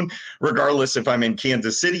Cancun, regardless if I'm in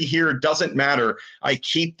Kansas City here, doesn't matter. I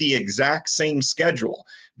keep the exact same schedule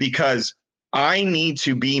because I need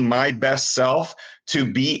to be my best self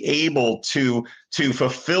to be able to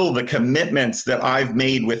fulfill the commitments that I've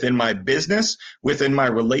made within my business, within my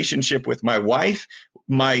relationship with my wife,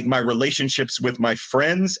 my relationships with my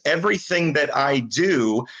friends. Everything that I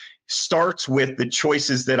do starts with the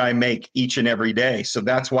choices that I make each and every day. So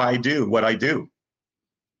that's why I do what I do.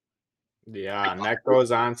 Yeah, and that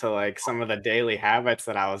goes on to like some of the daily habits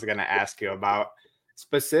that I was going to ask you about.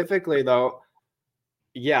 Specifically, though,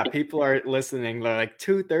 Yeah, people are listening. They're like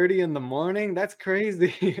 2:30 in the morning. That's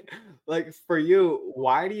crazy. Like for you,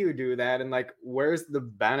 why do you do that? And like, where's the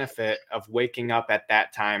benefit of waking up at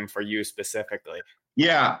that time for you specifically?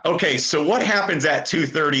 Yeah. Okay. So what happens at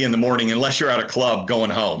 2:30 in the morning, unless you're at a club going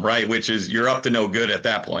home, right? Which is you're up to no good at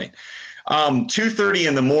that point. 2:30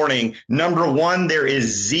 in the morning, number one, there is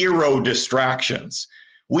zero distractions.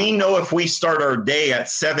 We know if we start our day at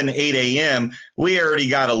 7, 8 a.m., we already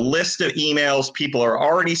got a list of emails. People are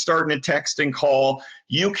already starting to text and call.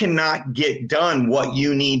 You cannot get done what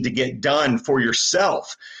you need to get done for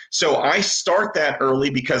yourself. So I start that early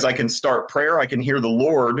because I can start prayer. I can hear the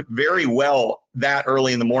Lord very well that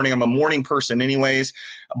early in the morning. I'm a morning person anyways,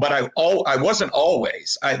 but I wasn't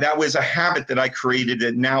always. That was a habit that I created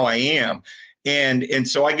that now I am. And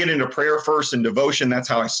so I get into prayer first and devotion. That's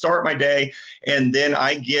how I start my day. And then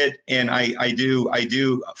I get and I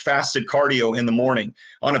do fasted cardio in the morning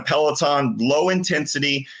on a Peloton, low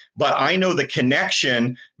intensity, but I know the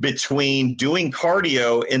connection between doing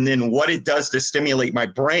cardio and then what it does to stimulate my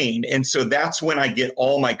brain. And so that's when I get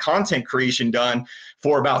all my content creation done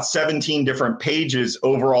for about 17 different pages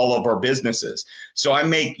over all of our businesses. So I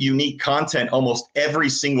make unique content almost every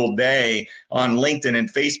single day on LinkedIn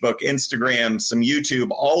and Facebook, Instagram, some YouTube,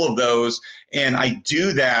 all of those. And I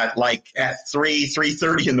do that like at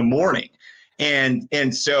 3:30 in the morning.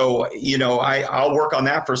 And so, I'll work on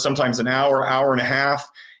that for sometimes an hour, hour and a half.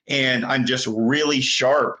 And I'm just really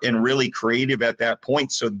sharp and really creative at that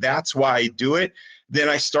point. So that's why I do it. Then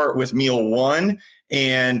I start with meal one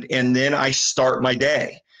and then I start my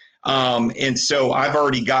day. And so I've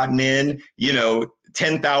already gotten in,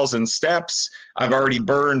 10,000 steps. I've already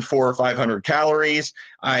burned 400 or 500 calories.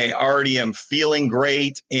 I already am feeling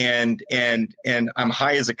great and I'm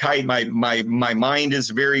high as a kite. My mind is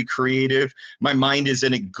very creative. My mind is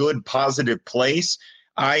in a good, positive place.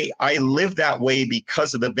 I live that way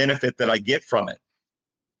because of the benefit that I get from it.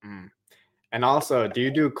 Mm. And also, do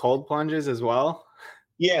you do cold plunges as well?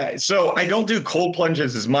 Yeah, so I don't do cold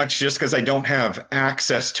plunges as much just because I don't have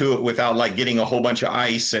access to it without like getting a whole bunch of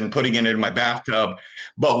ice and putting it in my bathtub.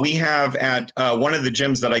 But we have at one of the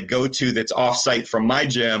gyms that I go to that's offsite from my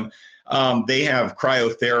gym, they have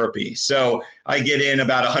cryotherapy. So I get in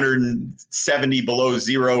about 170 below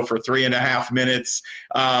zero for 3.5 minutes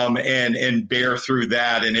and bear through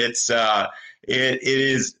that. And it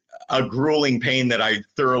is a grueling pain that I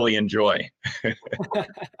thoroughly enjoy.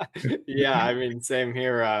 Yeah, I mean, same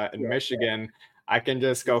here in Michigan. I can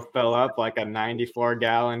just go fill up like a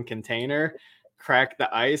 94-gallon container, crack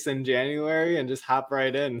the ice in January, and just hop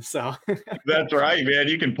right in. So, That's right, man.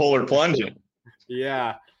 You can pull or plunge it.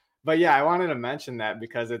 yeah. But yeah, I wanted to mention that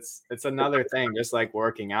because it's another thing, just like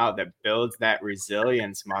working out, that builds that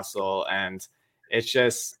resilience muscle. And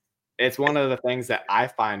it's one of the things that I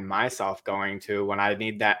find myself going to when I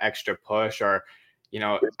need that extra push, or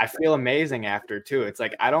I feel amazing after too. It's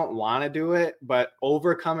like I don't want to do it, but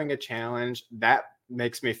overcoming a challenge, that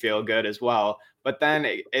makes me feel good as well. But then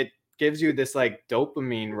it gives you this like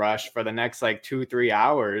dopamine rush for the next like 2-3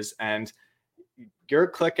 hours, and you're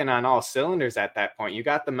clicking on all cylinders at that point. You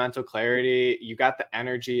got the mental clarity, you got the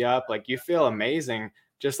energy up, like you feel amazing.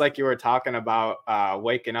 Just like you were talking about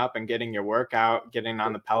waking up and getting your workout, getting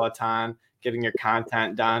on the Peloton, getting your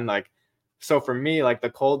content done. Like, so for me, like the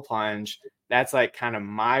cold plunge, that's like kind of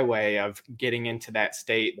my way of getting into that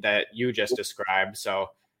state that you just described.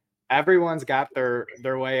 So everyone's got their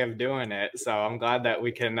way of doing it. So I'm glad that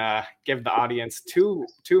we can give the audience two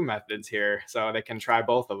methods here so they can try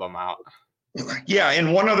both of them out. Yeah,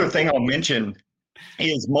 and one other thing I'll mention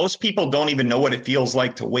is most people don't even know what it feels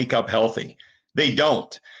like to wake up healthy. They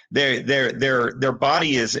don't. Their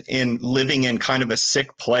body is living in kind of a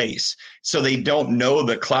sick place. So they don't know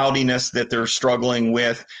the cloudiness that they're struggling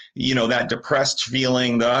with, that depressed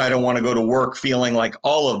feeling, the I don't want to go to work feeling, like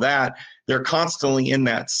all of that. They're constantly in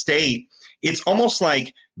that state. It's almost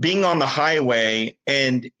like being on the highway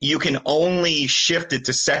and you can only shift it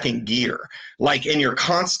to second gear. And you're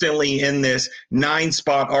constantly in this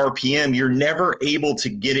 9-spot RPM. You're never able to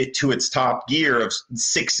get it to its top gear of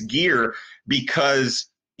 6th gear because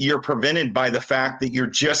you're prevented by the fact that you're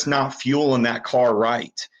just not fueling that car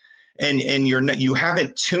right. And you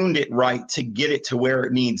haven't tuned it right to get it to where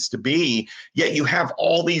it needs to be, yet you have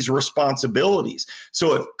all these responsibilities.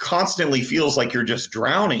 So it constantly feels like you're just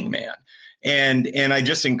drowning, man. And I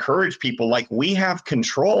just encourage people, like, we have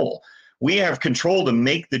control. We have control to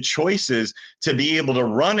make the choices to be able to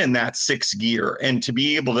run in that 6th gear and to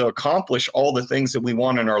be able to accomplish all the things that we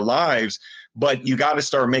want in our lives. But you got to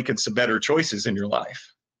start making some better choices in your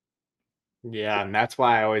life. Yeah, and that's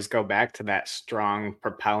why I always go back to that strong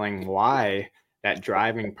propelling why. that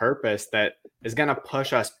driving purpose that is going to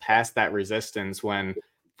push us past that resistance when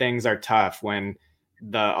things are tough, when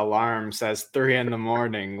the alarm says 3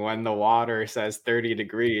 a.m, when the water says 30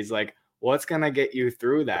 degrees. Like, what's going to get you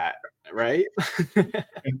through that, right?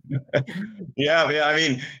 Yeah, yeah. I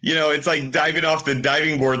mean, it's like diving off the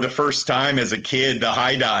diving board the first time as a kid, the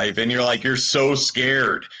high dive, and you're so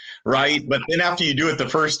scared, right? But then after you do it the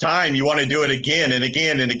first time, you want to do it again and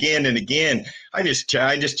again and again and again. I just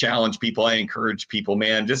challenge people. I encourage people,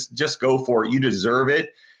 man, just go for it. You deserve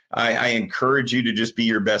it. I encourage you to just be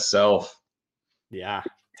your best self. Yeah,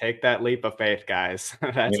 take that leap of faith, guys.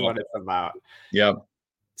 That's Yeah. what it's about. Yeah.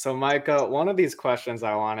 So, Micah, one of these questions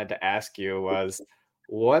I wanted to ask you was,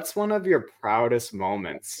 what's one of your proudest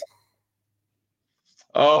moments?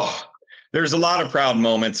 Oh, there's a lot of proud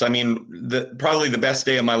moments. I mean, probably the best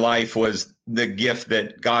day of my life was the gift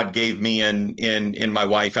that God gave me in my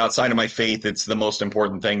wife. Outside of my faith, it's the most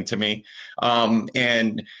important thing to me.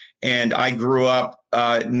 And I grew up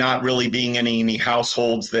not really being in any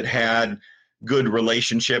households that had good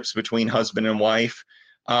relationships between husband and wife.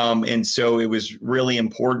 And so it was really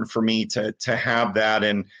important for me to have that.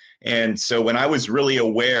 And so when I was really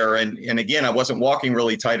aware, and again, I wasn't walking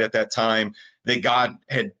really tight at that time, that God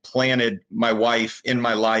had planted my wife in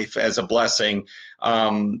my life as a blessing,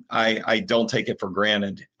 I don't take it for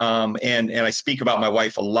granted. And I speak about my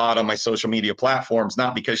wife a lot on my social media platforms,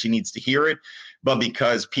 not because she needs to hear it, but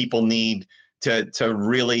because people need to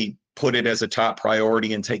really put it as a top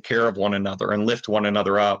priority and take care of one another and lift one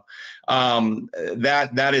another up.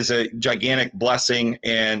 That is a gigantic blessing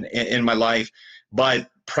and in my life. But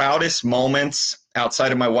proudest moments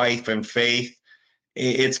outside of my wife and faith,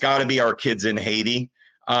 it's got to be our kids in Haiti.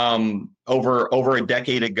 Over a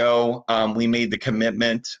decade ago, we made the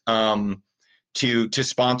commitment to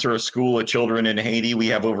sponsor a school of children in Haiti. We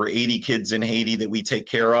have over 80 kids in Haiti that we take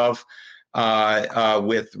care of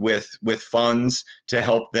with funds to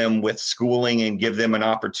help them with schooling and give them an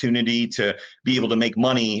opportunity to be able to make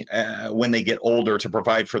money when they get older to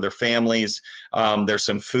provide for their families. There's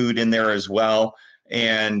some food in there as well.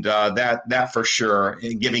 And that for sure,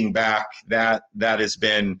 giving back, that has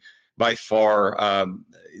been by far,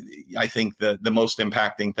 I think, the most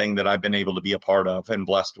impacting thing that I've been able to be a part of and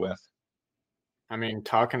blessed with. I mean,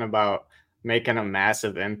 talking about making a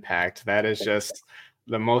massive impact, that is just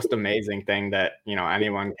the most amazing thing that,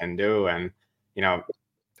 anyone can do. And,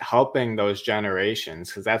 helping those generations,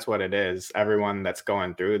 because that's what it is. Everyone that's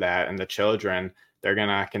going through that, and the children, they're going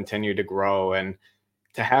to continue to grow. And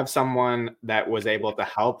to have someone that was able to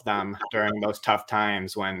help them during those tough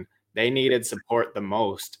times when they needed support the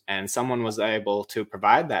most, and someone was able to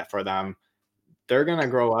provide that for them, they're going to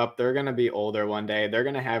grow up, they're going to be older one day, they're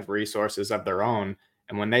going to have resources of their own.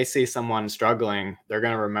 And when they see someone struggling, they're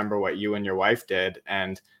going to remember what you and your wife did.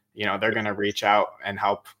 And, they're going to reach out and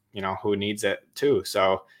help, who needs it too.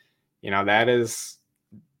 So, that is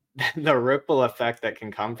the ripple effect that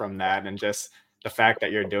can come from that. And just the fact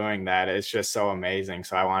that you're doing that is just so amazing.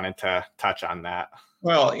 So I wanted to touch on that.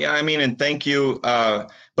 Well, yeah, I mean, and thank you.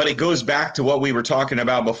 But it goes back to what we were talking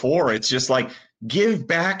about before. It's just like, give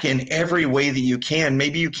back in every way that you can.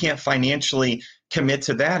 Maybe you can't financially commit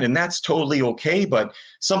to that, and that's totally okay. But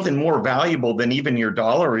something more valuable than even your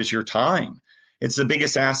dollar is your time. It's the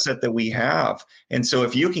biggest asset that we have. And so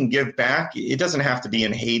if you can give back, it doesn't have to be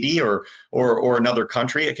in Haiti or another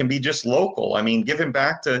country. It can be just local. I mean, giving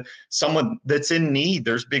back to someone that's in need.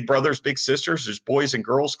 There's Big Brothers, Big Sisters, there's Boys and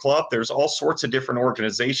Girls Club. There's all sorts of different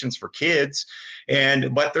organizations for kids.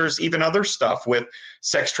 But there's even other stuff with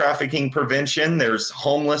sex trafficking prevention. There's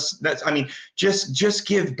homeless. Just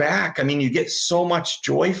give back. I mean, you get so much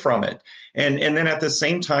joy from it. And then at the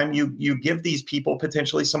same time, you give these people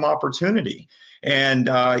potentially some opportunity. And,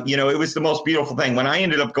 it was the most beautiful thing. When I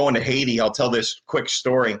ended up going to Haiti, I'll tell this quick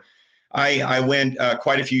story. I went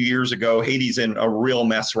quite a few years ago. Haiti's in a real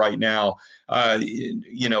mess right now.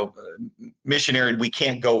 Missionary, we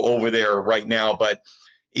can't go over there right now, but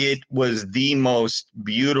it was the most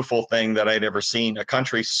beautiful thing that I'd ever seen. A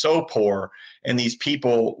country so poor, and these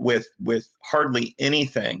people with hardly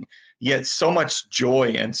anything, yet so much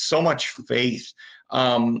joy and so much faith.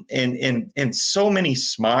 And so many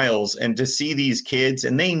smiles, and to see these kids,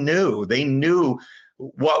 and they knew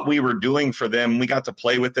what we were doing for them. We got to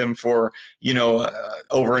play with them for,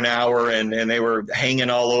 over an hour, and they were hanging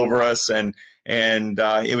all over us. And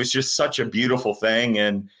it was just such a beautiful thing.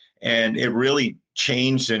 And it really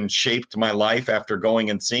changed and shaped my life after going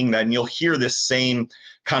and seeing that. And you'll hear this same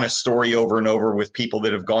kind of story over and over with people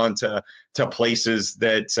that have gone to places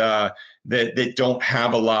that don't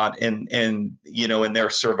have a lot, and you know, and they're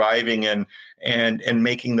surviving and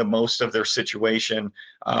making the most of their situation.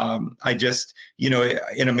 I just, you know,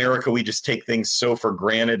 in America, we just take things so for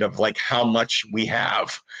granted of like how much we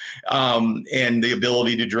have, and the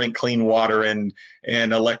ability to drink clean water and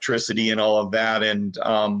electricity and all of that. And,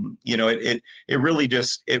 you know, it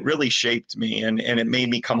really shaped me, and it made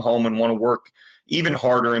me come home and want to work even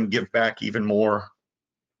harder and give back even more.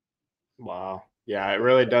 Wow. Yeah, it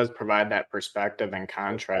really does provide that perspective and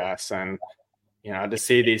contrast. And, you know, to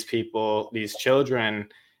see these people, these children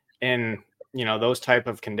in, you know, those type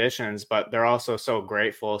of conditions, but they're also so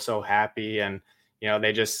grateful, so happy. And, you know,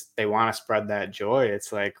 they want to spread that joy.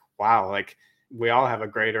 It's like, wow, like we all have a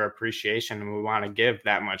greater appreciation and we want to give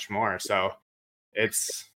that much more. So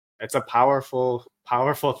it's, it's a powerful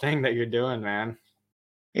thing that you're doing, man.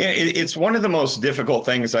 Yeah, it's one of the most difficult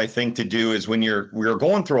things I think to do is when we're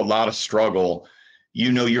going through a lot of struggle, you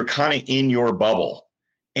know, you're kind of in your bubble.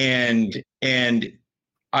 And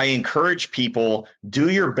I encourage people,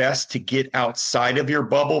 do your best to get outside of your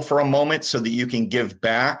bubble for a moment so that you can give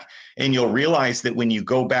back. And you'll realize that when you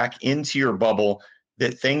go back into your bubble,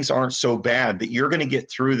 that things aren't so bad, that you're going to get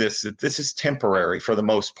through this, that this is temporary for the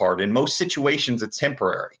most part. In most situations, it's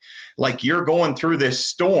temporary. Like you're going through this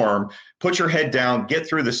storm, put your head down, get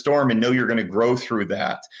through the storm, and know you're going to grow through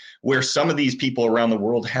that. Where some of these people around the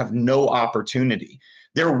world have no opportunity.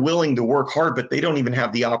 They're willing to work hard, but they don't even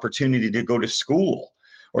have the opportunity to go to school,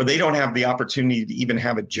 or they don't have the opportunity to even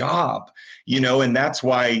have a job, you know. And that's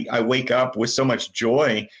why I wake up with so much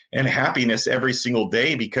joy and happiness every single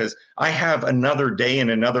day, because I have another day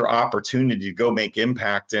and another opportunity to go make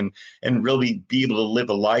impact and really be able to live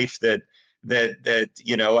a life that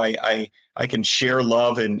you know, I can share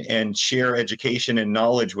love and share education and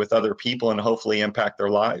knowledge with other people and hopefully impact their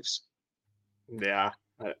lives. Yeah,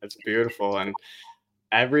 it's beautiful. And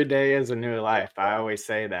every day is a new life. I always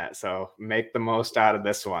say that. So make the most out of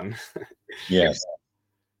this one. Yes.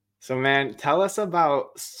 So man, tell us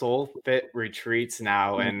about Soulfit retreats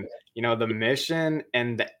now and you know the mission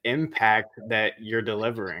and the impact that you're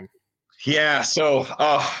delivering. Yeah. So,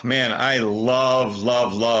 oh man, I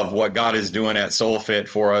love what God is doing at Soulfit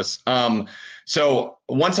for us. So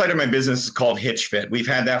one side of my business is called HitchFit. We've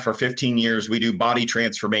had that for 15 years. We do body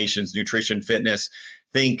transformations, nutrition, fitness,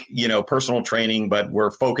 think, you know, personal training, but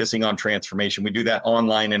we're focusing on transformation. We do that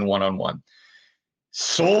online and one-on-one.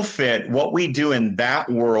 Soulfit, what we do in that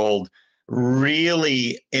world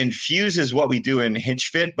really infuses what we do in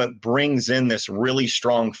HitchFit, but brings in this really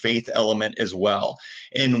strong faith element as well.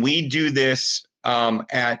 And we do this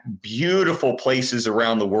at beautiful places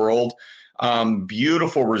around the world,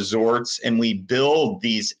 beautiful resorts, and we build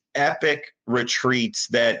these epic retreats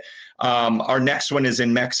that our next one is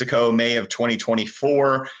in Mexico, May of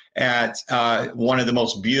 2024, at one of the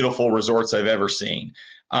most beautiful resorts I've ever seen.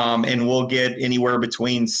 And we'll get anywhere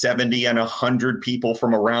between 70 and 100 people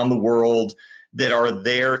from around the world that are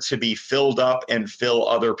there to be filled up and fill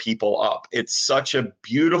other people up. It's such a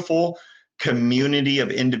beautiful community of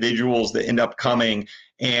individuals that end up coming.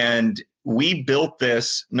 And we built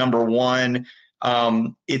this, number one,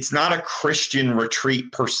 it's not a Christian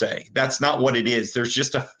retreat per se. That's not what it is. There's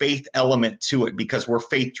just a faith element to it because we're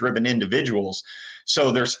faith-driven individuals.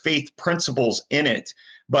 So there's faith principles in it,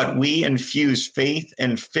 but we infuse faith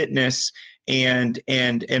and fitness and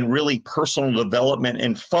really personal development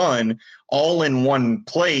and fun all in one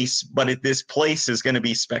place. But this place is going to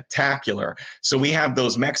be spectacular. So we have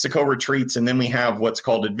those Mexico retreats, and then we have what's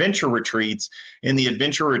called adventure retreats. In the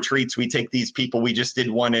adventure retreats, we take these people. We just did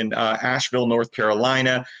one in Asheville, North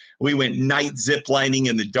Carolina. We went night zip lining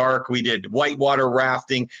in the dark. We did whitewater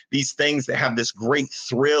rafting, these things that have this great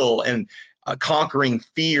thrill and conquering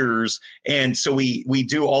fears. And so we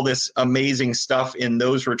do all this amazing stuff in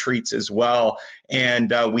those retreats as well.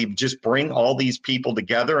 And we just bring all these people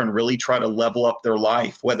together and really try to level up their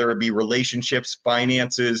life, whether it be relationships,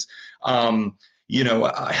 finances, helping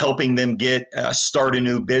them start a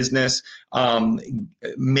new business,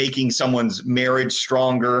 making someone's marriage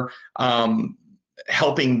stronger,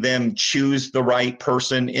 helping them choose the right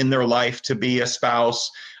person in their life to be a spouse.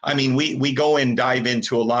 I mean, we go and dive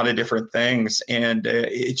into a lot of different things, and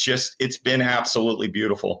it's been absolutely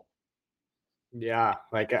beautiful. Yeah,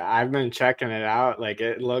 like I've been checking it out. Like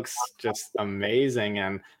it looks just amazing.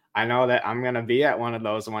 And I know that I'm gonna be at one of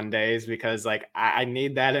those one days because like I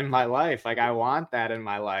need that in my life. Like I want that in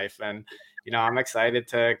my life. And you know, I'm excited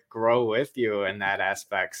to grow with you in that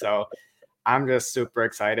aspect. So I'm just super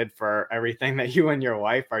excited for everything that you and your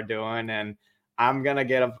wife are doing, and I'm gonna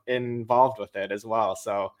get involved with it as well.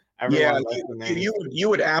 So Yeah, everyone listening. you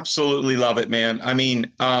would absolutely love it, man. I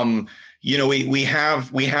mean, we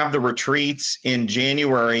have the retreats in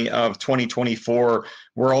January of 2024.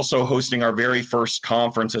 We're also hosting our very first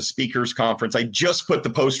conference, a speakers conference. I just put the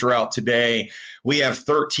poster out today. We have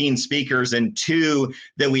 13 speakers and 2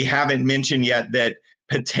 that we haven't mentioned yet that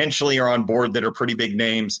potentially are on board that are pretty big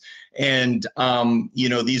names. And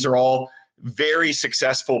these are all very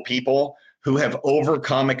successful people who have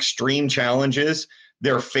overcome extreme challenges.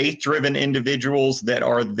 They're faith-driven individuals that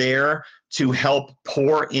are there to help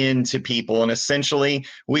pour into people. And essentially,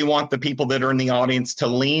 we want the people that are in the audience to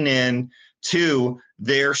lean in to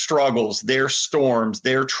their struggles, their storms,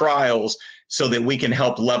 their trials, so that we can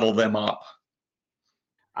help level them up.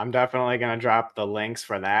 I'm definitely going to drop the links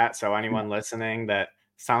for that. So anyone listening that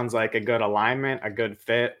sounds like a good alignment, a good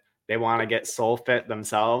fit, they want to get Soulfit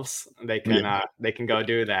themselves, they can go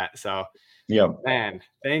do that. So yeah, man,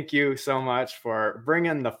 thank you so much for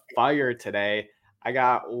bringing the fire today. I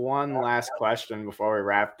got one last question before we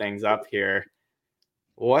wrap things up here.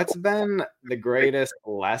 What's been the greatest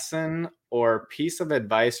lesson or piece of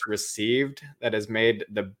advice received that has made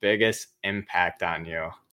the biggest impact on you?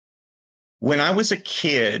 When I was a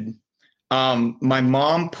kid, my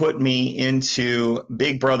mom put me into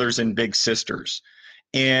Big Brothers and Big Sisters,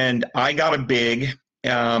 and I got a big,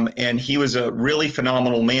 and he was a really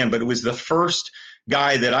phenomenal man, but it was the first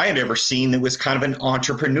guy that I had ever seen that was kind of an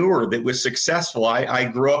entrepreneur that was successful. I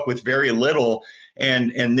grew up with very little,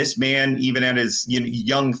 and this man, even at his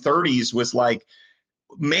young 30s, was like,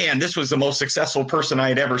 man, this was the most successful person I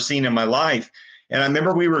had ever seen in my life. And I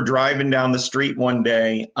remember we were driving down the street one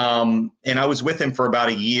day, and I was with him for about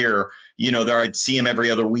a year. There I'd see him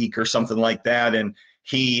every other week or something like that. And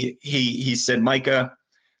he said, Micah,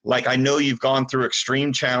 like, I know you've gone through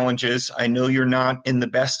extreme challenges. I know you're not in the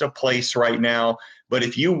best of place right now, but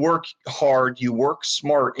if you work hard, you work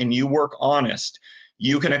smart, and you work honest,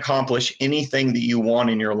 you can accomplish anything that you want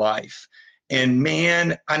in your life. And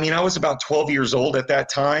man, I mean, I was about 12 years old at that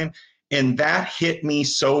time, and that hit me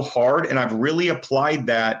so hard. And I've really applied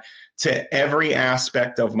that to every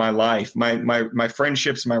aspect of my life, my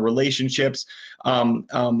friendships, my relationships,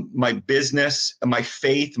 my business, my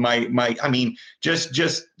faith, I mean,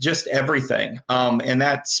 just everything. And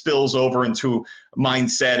that spills over into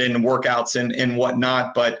mindset and workouts and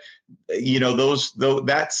whatnot. But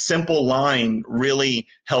that simple line really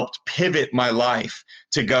helped pivot my life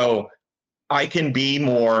to go, I can be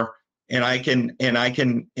more, and I can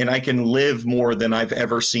live more than I've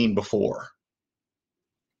ever seen before.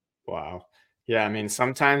 Wow. Yeah, I mean,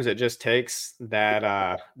 sometimes it just takes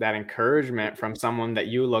that encouragement from someone that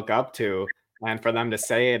you look up to, and for them to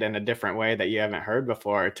say it in a different way that you haven't heard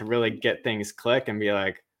before, to really get things click and be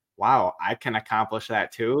like, wow, I can accomplish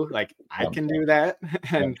that too. Like, I can do that.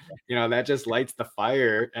 And that just lights the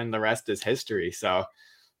fire, and the rest is history. So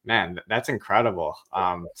man, that's incredible.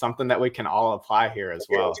 Something that we can all apply here as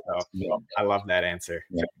well. So I love that answer.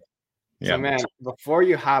 Yeah. So man, before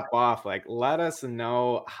you hop off, like, let us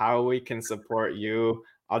know how we can support you.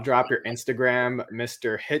 I'll drop your Instagram,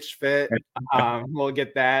 Mr. Hitchfit. We'll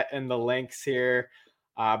get that in the links here.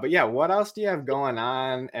 But yeah, what else do you have going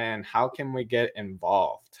on, and how can we get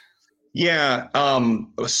involved? Yeah,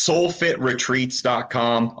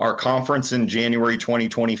 soulfitretreats.com, our conference in January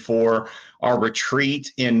 2024, our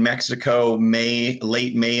retreat in Mexico,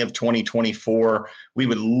 late May of 2024. We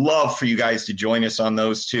would love for you guys to join us on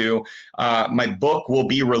those two. My book will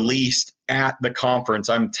be released at the conference.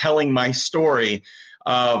 I'm telling my story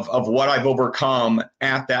of what I've overcome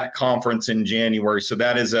at that conference in January. So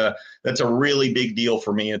that's a really big deal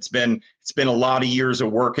for me. It's been a lot of years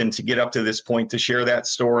of working to get up to this point to share that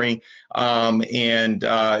story. My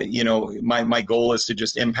goal is to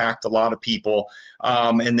just impact a lot of people.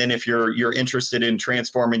 And then if you're interested in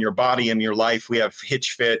transforming your body and your life, we have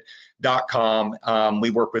hitchfit.com. We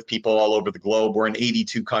work with people all over the globe. We're in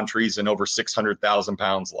 82 countries and over 600,000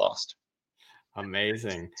 pounds lost.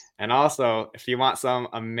 Amazing. And also, if you want some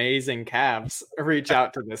amazing calves, reach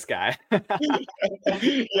out to this guy. Yeah,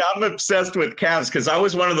 I'm obsessed with calves because I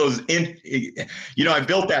was one of those, I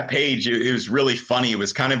built that page. It was really funny. It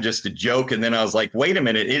was kind of just a joke. And then I was like, wait a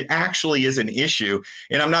minute, it actually is an issue.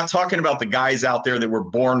 And I'm not talking about the guys out there that were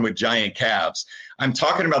born with giant calves. I'm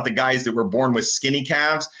talking about the guys that were born with skinny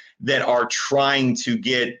calves that are trying to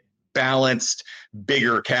get balanced,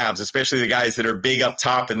 bigger calves, especially the guys that are big up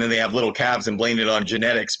top and then they have little calves and blame it on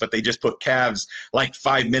genetics, but they just put calves like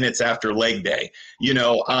 5 minutes after leg day,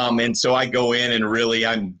 and so I go in and really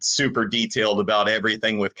I'm super detailed about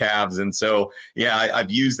everything with calves. And so, yeah,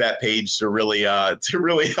 I've used that page to really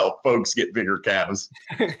help folks get bigger calves.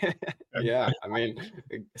 Yeah, I mean,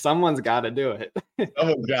 someone's got to do it.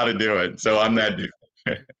 Someone's got to do it. So I'm that dude.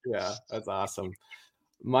 Yeah, that's awesome.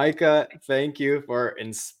 Micah, thank you for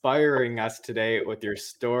inspiring us today with your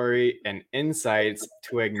story and insights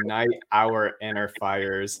to ignite our inner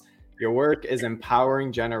fires. Your work is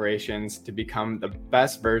empowering generations to become the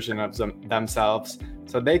best version of themselves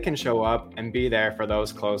so they can show up and be there for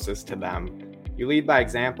those closest to them. You lead by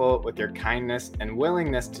example with your kindness and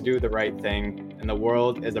willingness to do the right thing, and the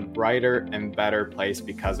world is a brighter and better place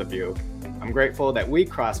because of you. I'm grateful that we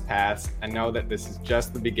crossed paths and know that this is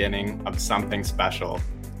just the beginning of something special.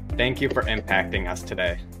 Thank you for impacting us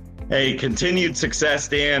today. Hey, continued success,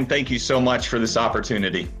 Dan. Thank you so much for this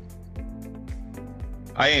opportunity.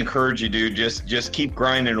 I encourage you, dude, just keep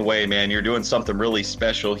grinding away, man. You're doing something really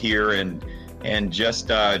special here, and just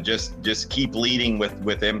keep leading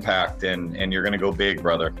with impact, and you're going to go big,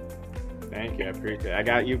 brother. Thank you. I appreciate it. I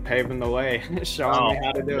got you paving the way, showing me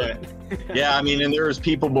how to do it. Yeah, I mean, and there was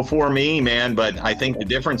people before me, man, but I think the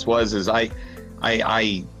difference is I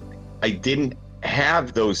didn't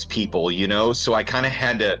have those people, so I kind of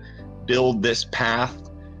had to build this path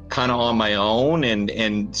kind of on my own.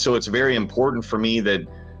 And so it's very important for me that,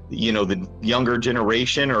 the younger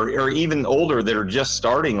generation or even older that are just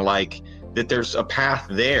starting, like, that there's a path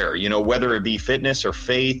there, whether it be fitness or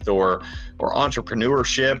faith or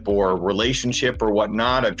entrepreneurship or relationship or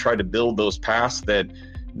whatnot. I've tried to build those paths that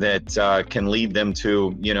can lead them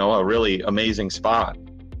to, a really amazing spot.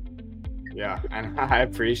 Yeah, and I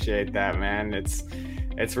appreciate that, man.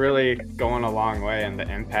 It's really going a long way, and the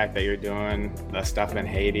impact that you're doing, the stuff in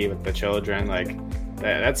Haiti with the children, like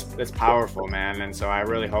that's powerful, man. And so I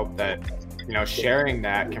really hope that, sharing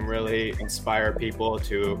that can really inspire people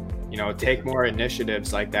to, take more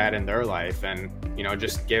initiatives like that in their life and,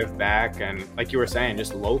 just give back. And like you were saying,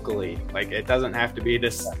 just locally, like it doesn't have to be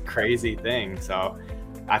this crazy thing. So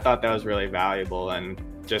I thought that was really valuable, and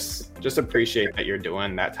just appreciate that you're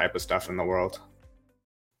doing that type of stuff in the world.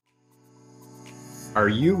 Are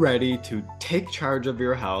you ready to take charge of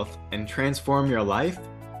your health and transform your life?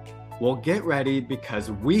 Well, get ready, because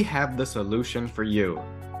we have the solution for you.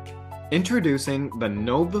 Introducing the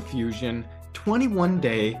Nova Fusion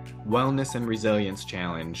 21-Day Wellness and Resilience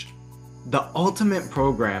Challenge, the ultimate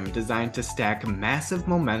program designed to stack massive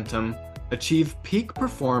momentum, achieve peak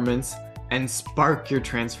performance, and spark your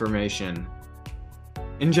transformation.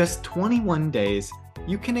 In just 21 days,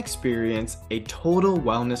 you can experience a total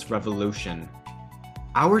wellness revolution.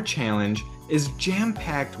 Our challenge is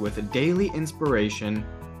jam-packed with daily inspiration,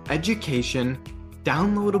 education,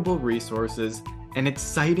 downloadable resources, and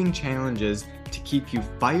exciting challenges to keep you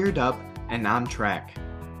fired up and on track.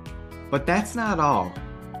 But that's not all.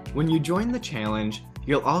 When you join the challenge,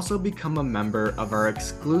 you'll also become a member of our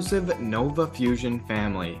exclusive Nova Fusion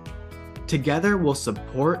family. Together, we'll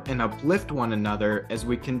support and uplift one another as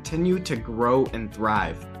we continue to grow and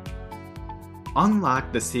thrive.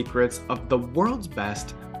 Unlock the secrets of the world's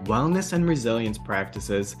best wellness and resilience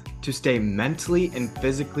practices to stay mentally and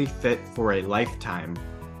physically fit for a lifetime.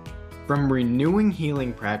 From renewing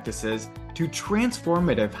healing practices to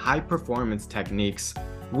transformative high-performance techniques,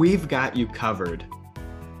 we've got you covered.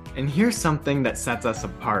 And here's something that sets us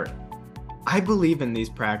apart. I believe in these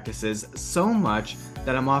practices so much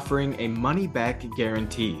that I'm offering a money-back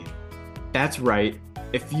guarantee. That's right,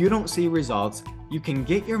 if you don't see results, you can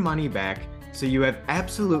get your money back, so you have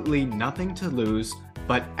absolutely nothing to lose,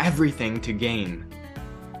 but everything to gain.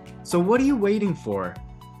 So what are you waiting for?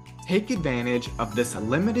 Take advantage of this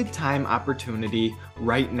limited time opportunity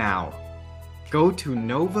right now. Go to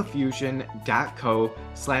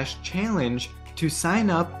novafusion.co/challenge to sign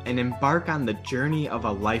up and embark on the journey of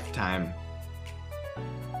a lifetime.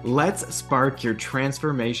 Let's spark your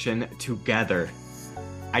transformation together.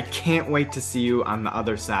 I can't wait to see you on the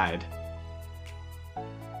other side.